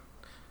 Yeah, Right.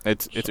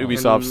 It's So-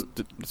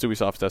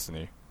 Ubisoft's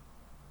Destiny.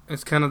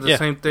 it's kind of the Yeah.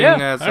 same thing Yeah,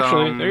 as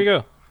actually, there you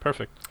go.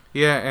 Perfect.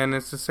 Yeah, and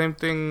it's the same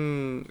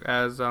thing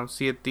as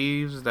Sea of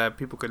Thieves, that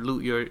people could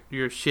loot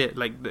your shit,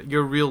 like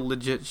your real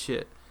legit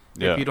shit,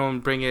 Yeah, if you don't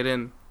bring it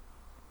in.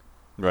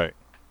 right.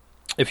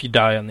 If you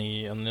die on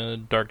the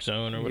dark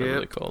zone or whatever Yep.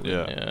 they call it.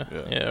 Yeah,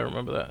 Yeah. yeah. I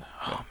remember that. Yeah.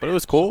 Oh, But it man,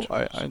 was cool. such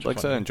I a like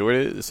I said, I fun enjoyed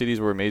it. The cities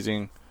were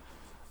amazing.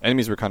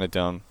 Enemies were kind of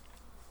dumb.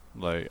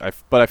 But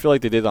I feel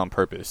like they did it on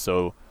purpose.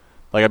 So,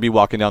 like, I'd be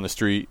walking down the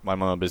street, mind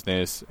my own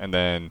business, and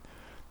then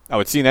I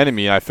would see an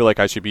enemy, and I feel like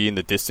I should be in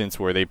the distance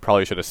where they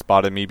probably should have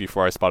spotted me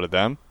before I spotted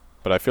them.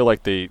 But I feel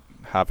like they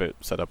have it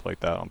set up like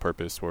that on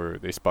purpose, where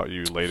they spot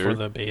you later. for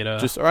the beta.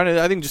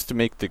 I think just to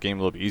make the game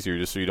a little bit easier,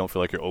 just so you don't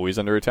feel like you're always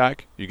under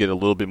attack. You get a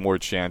little bit more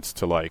chance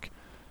to like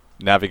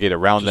navigate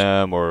around Just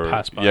them, or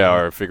pass by them.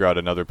 or figure out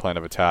another plan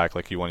of attack.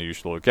 Like you want to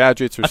use little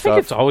gadgets or I stuff.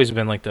 think it's always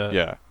been like that.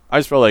 Yeah, I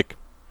just felt like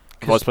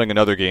if I was 'Cause- playing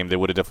another game, they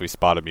would have definitely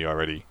spotted me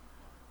already.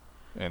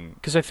 And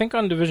Because I think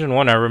on Division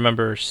 1, I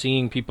remember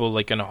seeing people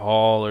like in a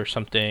hall or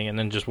something and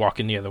then just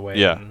walking the other way.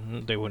 Yeah.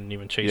 And they wouldn't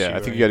even chase you. yeah, I or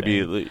think you got to be.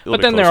 anything. A little But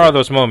bit then there closer. are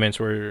those moments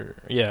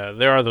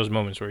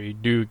where, you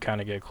do kind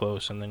of get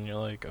close and then you're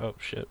like, oh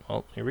shit,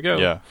 well, here we go.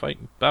 Yeah. Fight,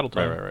 battle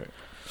time. Right.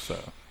 So,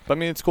 but I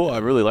mean, it's cool. I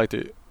really liked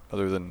it,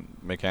 other than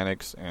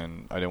mechanics,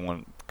 and I didn't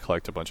want to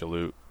collect a bunch of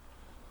loot.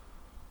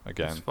 It's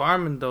Again,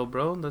 farming though,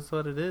 bro. That's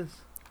what it is.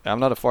 I'm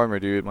not a farmer,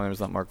 dude. My name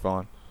is not Mark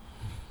Vaughn.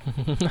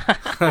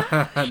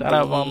 Shout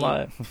out Von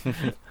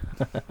Live.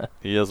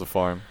 He has a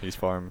farm. He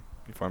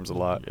farms a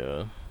lot.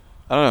 Yeah.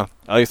 I don't know.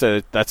 Like I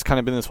said, that's kind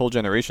of been this whole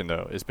generation,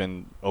 though. It's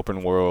been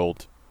open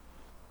world,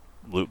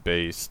 loot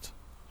based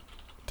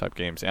type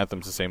games.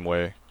 Anthem's the same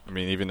way. I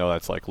mean, even though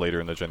that's like later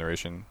in the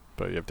generation,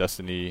 but you have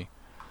Destiny,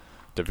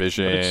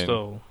 Division, But it's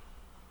still.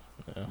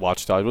 Yeah.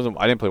 Watch Dogs.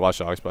 I didn't play Watch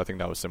Dogs, but I think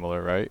that was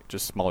similar, right?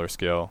 Just smaller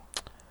scale.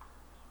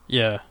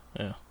 Yeah.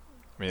 I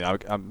mean,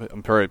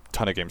 I'm sure a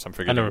ton of games I'm I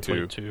forgetting never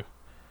too. played 2.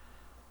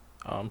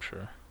 Oh, I'm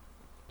sure.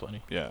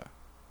 Plenty. Yeah.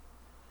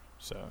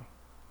 So,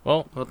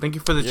 Well, Well, thank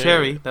you for the Yeah.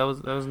 cherry. That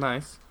was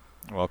nice.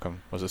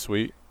 welcome. Was it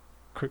sweet?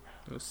 It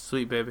was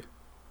sweet, baby.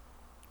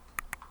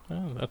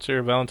 that's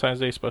your Valentine's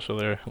Day special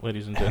there,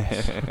 ladies and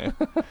gents.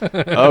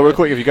 Real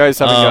quick, if you guys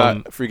haven't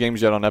Um, got free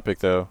games yet on Epic,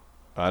 though,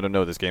 I don't know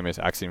what this game is,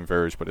 Axiom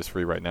Verge, but it's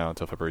free right now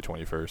until February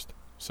 21st.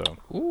 So,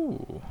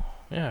 Ooh.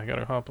 Yeah, I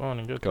gotta hop on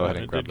and get Go that. ahead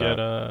and I grab did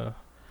get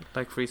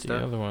Like free the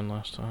stuff. other one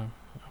last time.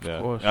 Of yeah.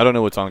 course. I don't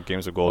know what's on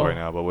Games of Gold Oh. right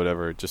now, but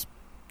whatever. Just,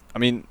 I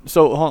mean,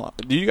 so, hold on.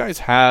 Do you guys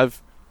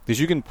have, because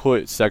you can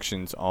put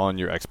sections on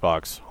your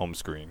Xbox home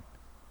screen.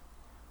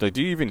 Like,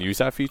 do you even use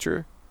that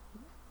feature?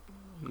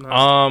 No,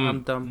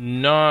 I'm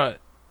dumb. Not.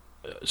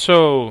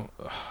 So,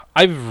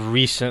 I've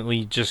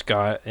recently just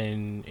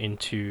gotten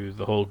into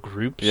the whole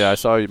groups. Yeah, I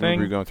saw you thing.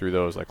 were going through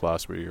those like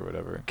last week or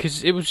whatever.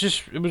 Because it was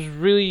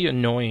really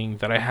annoying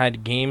that I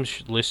had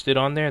games listed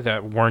on there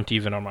that weren't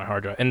even on my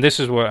hard drive, and this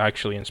is what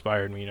actually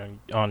inspired me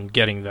on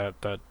getting the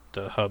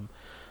hub.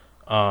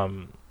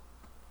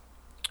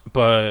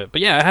 But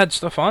yeah, I had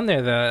stuff on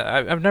there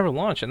that I've never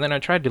launched, and then I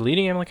tried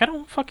deleting it. I'm like, I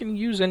don't fucking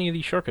use any of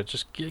these shortcuts.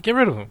 Just get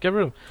rid of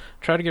them.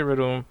 Try to get rid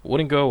of them.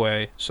 Wouldn't go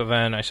away. So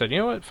then I said, you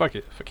know what? Fuck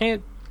it. If I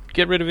can't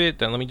get rid of it,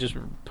 then let me just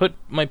put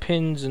my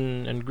pins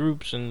and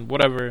groups and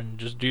whatever, and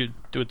just do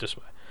it this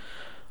way.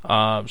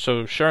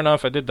 So sure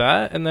enough, I did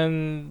that, and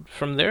then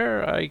from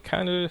there, I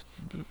kind of,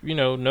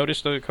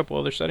 noticed a couple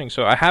other settings.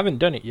 So I haven't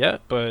done it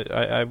yet, but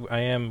I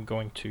am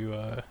going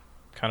to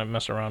kind of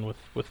mess around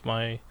with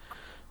my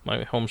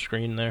home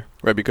screen there.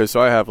 Right, because so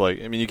I have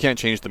you can't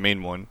change the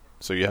main one,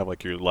 so you have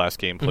like your last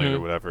game played or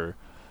Mhm. whatever,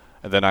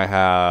 and then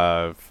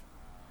I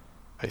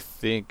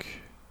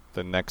think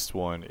the next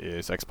one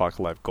is Xbox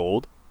Live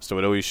Gold, so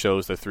it always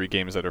shows the 3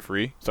 games that are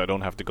free, so I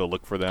don't have to go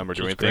look for them or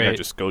do Which is anything. I great.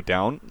 just go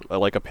down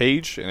like a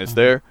page and it's Mhm.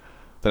 there.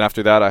 Then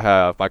after that, I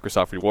have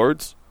Microsoft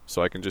Rewards,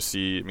 so I can just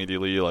see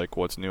immediately like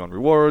what's new on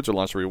Rewards or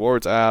launch the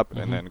Rewards app,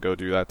 Mhm. and then go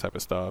do that type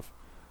of stuff.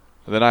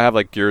 And then I have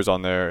like Gears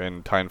on there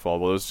and Titanfall,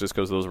 but those just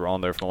because those were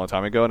on there from a long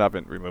time ago and I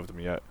haven't removed them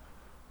yet.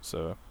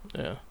 So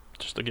Yeah,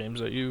 just the games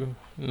that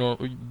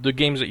the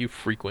games that you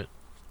frequent.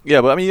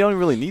 yeah, but I mean you don't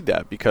really need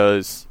that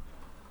because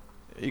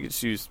you can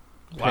just use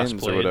Last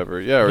pins or played. whatever.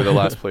 Yeah, or the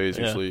last plays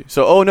Yeah. usually.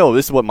 So no,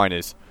 this is what mine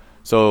is.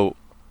 So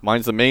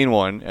mine's the main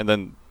one, and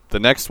then the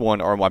next one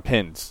are my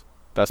pins.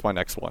 That's my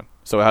next one.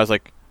 So it has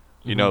like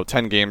Mhm.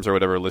 10 games or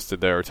whatever listed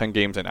there, or 10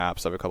 games and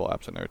apps. I have a couple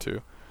apps in there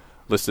too,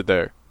 listed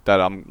there that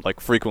I'm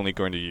like frequently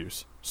going to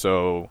use.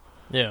 So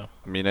Yeah.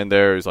 I mean, in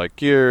there is like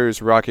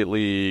Gears, Rocket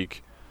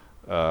League,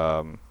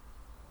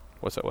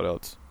 what's that? What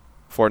else?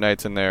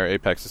 Fortnite's in there,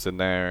 Apex is in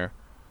there,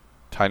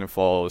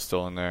 Titanfall is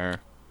still in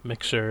there.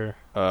 Mixer.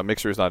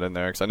 Mixer is not in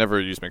there because I never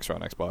use Mixer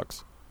on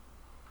Xbox.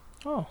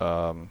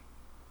 Oh.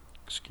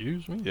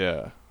 Excuse me.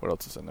 Yeah. What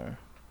else is in there?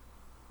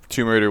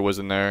 Tomb Raider was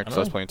in there because I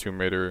was Oh. playing Tomb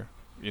Raider.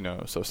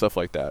 So stuff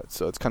like that.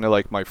 So it's kind of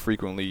like my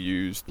frequently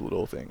used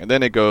little thing. And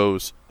then it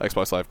goes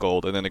Xbox Live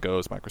Gold, and then it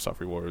goes Microsoft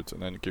Rewards,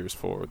 and then Gears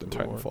 4, then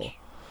Rewards. Titanfall.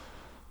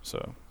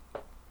 So,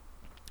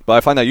 but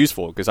I find that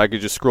useful because I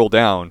could just scroll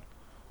down,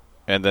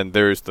 and then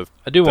there's the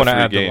I do want to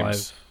 3 add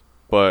games. the live.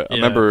 But I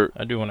remember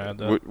I do want to add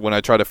that. when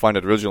I tried to find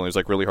it originally, it was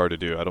like really hard to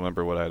do. I don't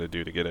remember what I had to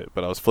do to get it,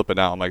 but I was flipping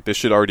out. I'm like, this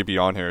should already be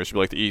on here. It should be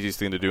like the easiest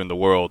thing to do in the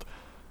world.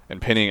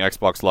 And pinning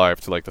Xbox Live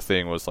to like the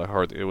thing was like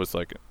hard. It was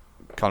like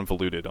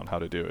convoluted on how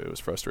to do it. It was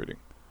frustrating.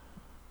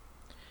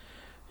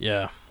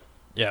 Yeah.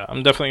 Yeah,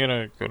 I'm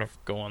definitely gonna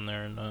go on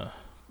there and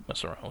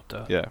mess around with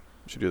that. Yeah,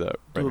 we should do that.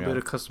 Do right a bit now.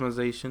 of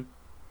customization.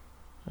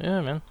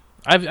 Yeah, man.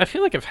 I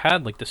feel like I've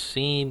had like the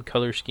same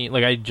color scheme.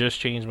 Like I just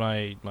changed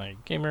my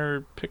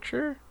gamer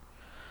picture.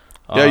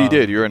 Yeah, you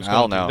did. You're an I was gonna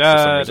owl do now for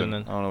that, some reason. and I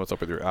then, don't know what's up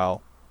with your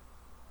owl.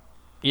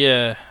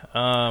 yeah.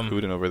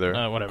 Hooting over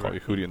there. Whatever. Call you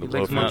Hootie and the He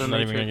likes Blowfish. Mother I'm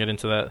not even Nature. gonna get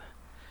into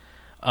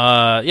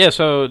that. Yeah.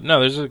 So no,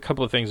 there's a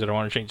couple of things that I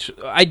want to change.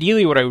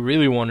 Ideally, what I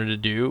really wanted to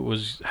do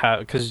was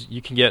because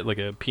you can get like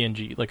a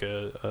PNG, like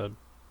a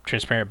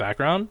transparent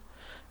background,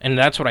 and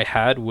that's what I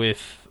had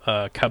with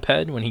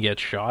Cuphead. When he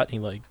gets shot, he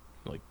like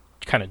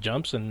kind of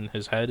jumps, and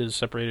his head is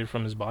separated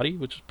from his body,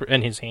 which is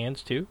and his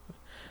hands too,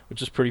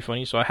 which is pretty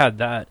funny. So I had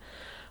that.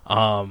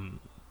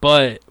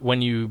 But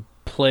when you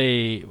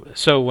play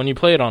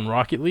it on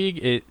Rocket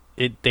League,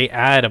 they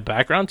add a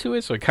background to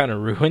it, so it kind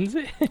of ruins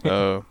it.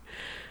 Oh,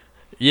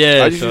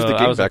 Yeah, I just use the I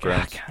game was like,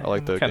 backgrounds. "Ah, I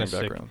like the I'm kinda game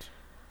sick."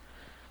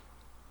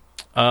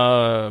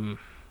 backgrounds.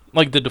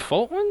 Like the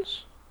default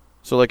ones.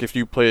 So, like, if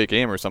you play a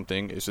game or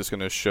something, it's just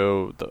gonna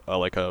show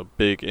like a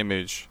big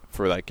image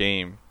for that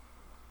game.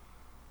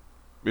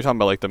 You're talking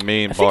about like the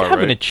main I think bar, I have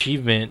an right?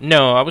 achievement.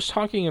 No, I was just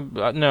talking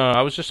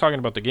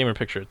about the gamer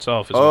picture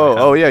itself. Is what I had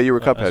Oh, yeah, you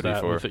were as Cuphead that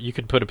before. with it. You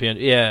could put a pin.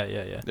 Yeah.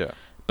 Yeah.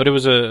 But it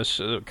was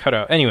a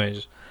cutout.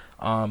 Anyways,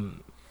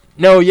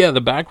 no, yeah,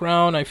 the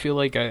background. I feel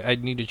like I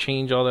need to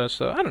change all that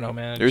stuff. I don't know,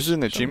 man. Yours is Just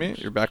an achievement.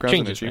 Your background's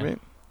an changes, man.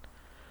 achievement.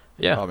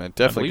 Yeah. Oh man,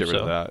 definitely get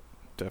believe rid of so. that.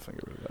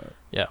 Definitely get rid of that.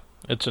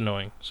 It's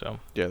annoying. So,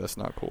 Yeah, that's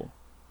not cool.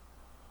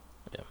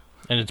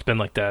 and it's been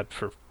like that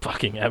for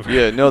fucking ever.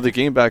 Yeah, no, the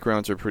game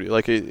backgrounds are pretty.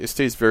 Like it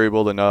stays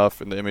variable enough,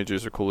 and the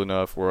images are cool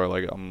enough where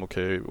like I'm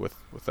okay with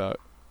that.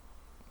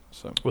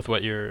 So With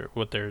what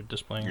they're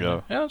displaying.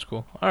 Yeah. Yeah, that's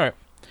cool. All right,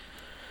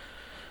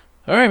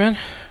 man.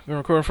 Been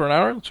recording for an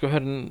hour. Let's go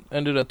ahead and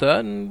end it at that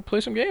and play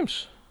some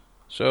games.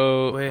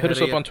 So Way hit ahead us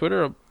of up ya. on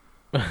Twitter.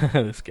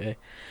 This guy.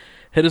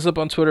 Hit us up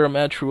on Twitter. I'm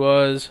at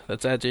Truaz.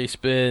 That's at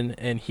JSpin,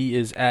 and he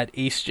is at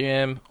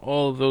AceJam.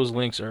 All of those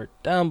links are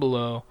down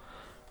below.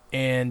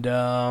 And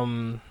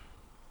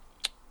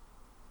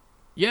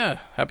yeah,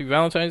 happy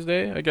Valentine's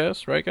Day, I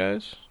guess, right,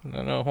 guys?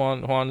 I know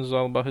Juan is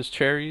all about his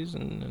cherries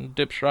and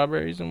dipped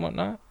strawberries and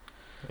whatnot.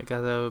 I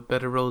got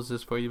better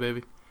roses for you,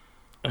 baby.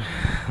 I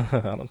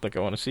don't think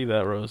I want to see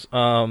that, Rose.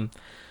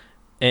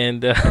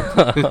 And The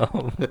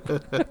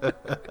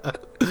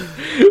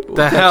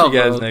hell, catch you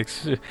guys Rose?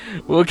 next.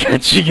 We'll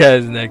catch you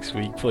guys next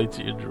week. Play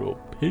to your drool.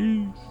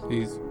 Peace.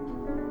 Peace.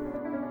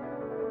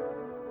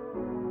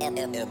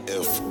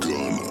 F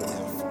Gunner.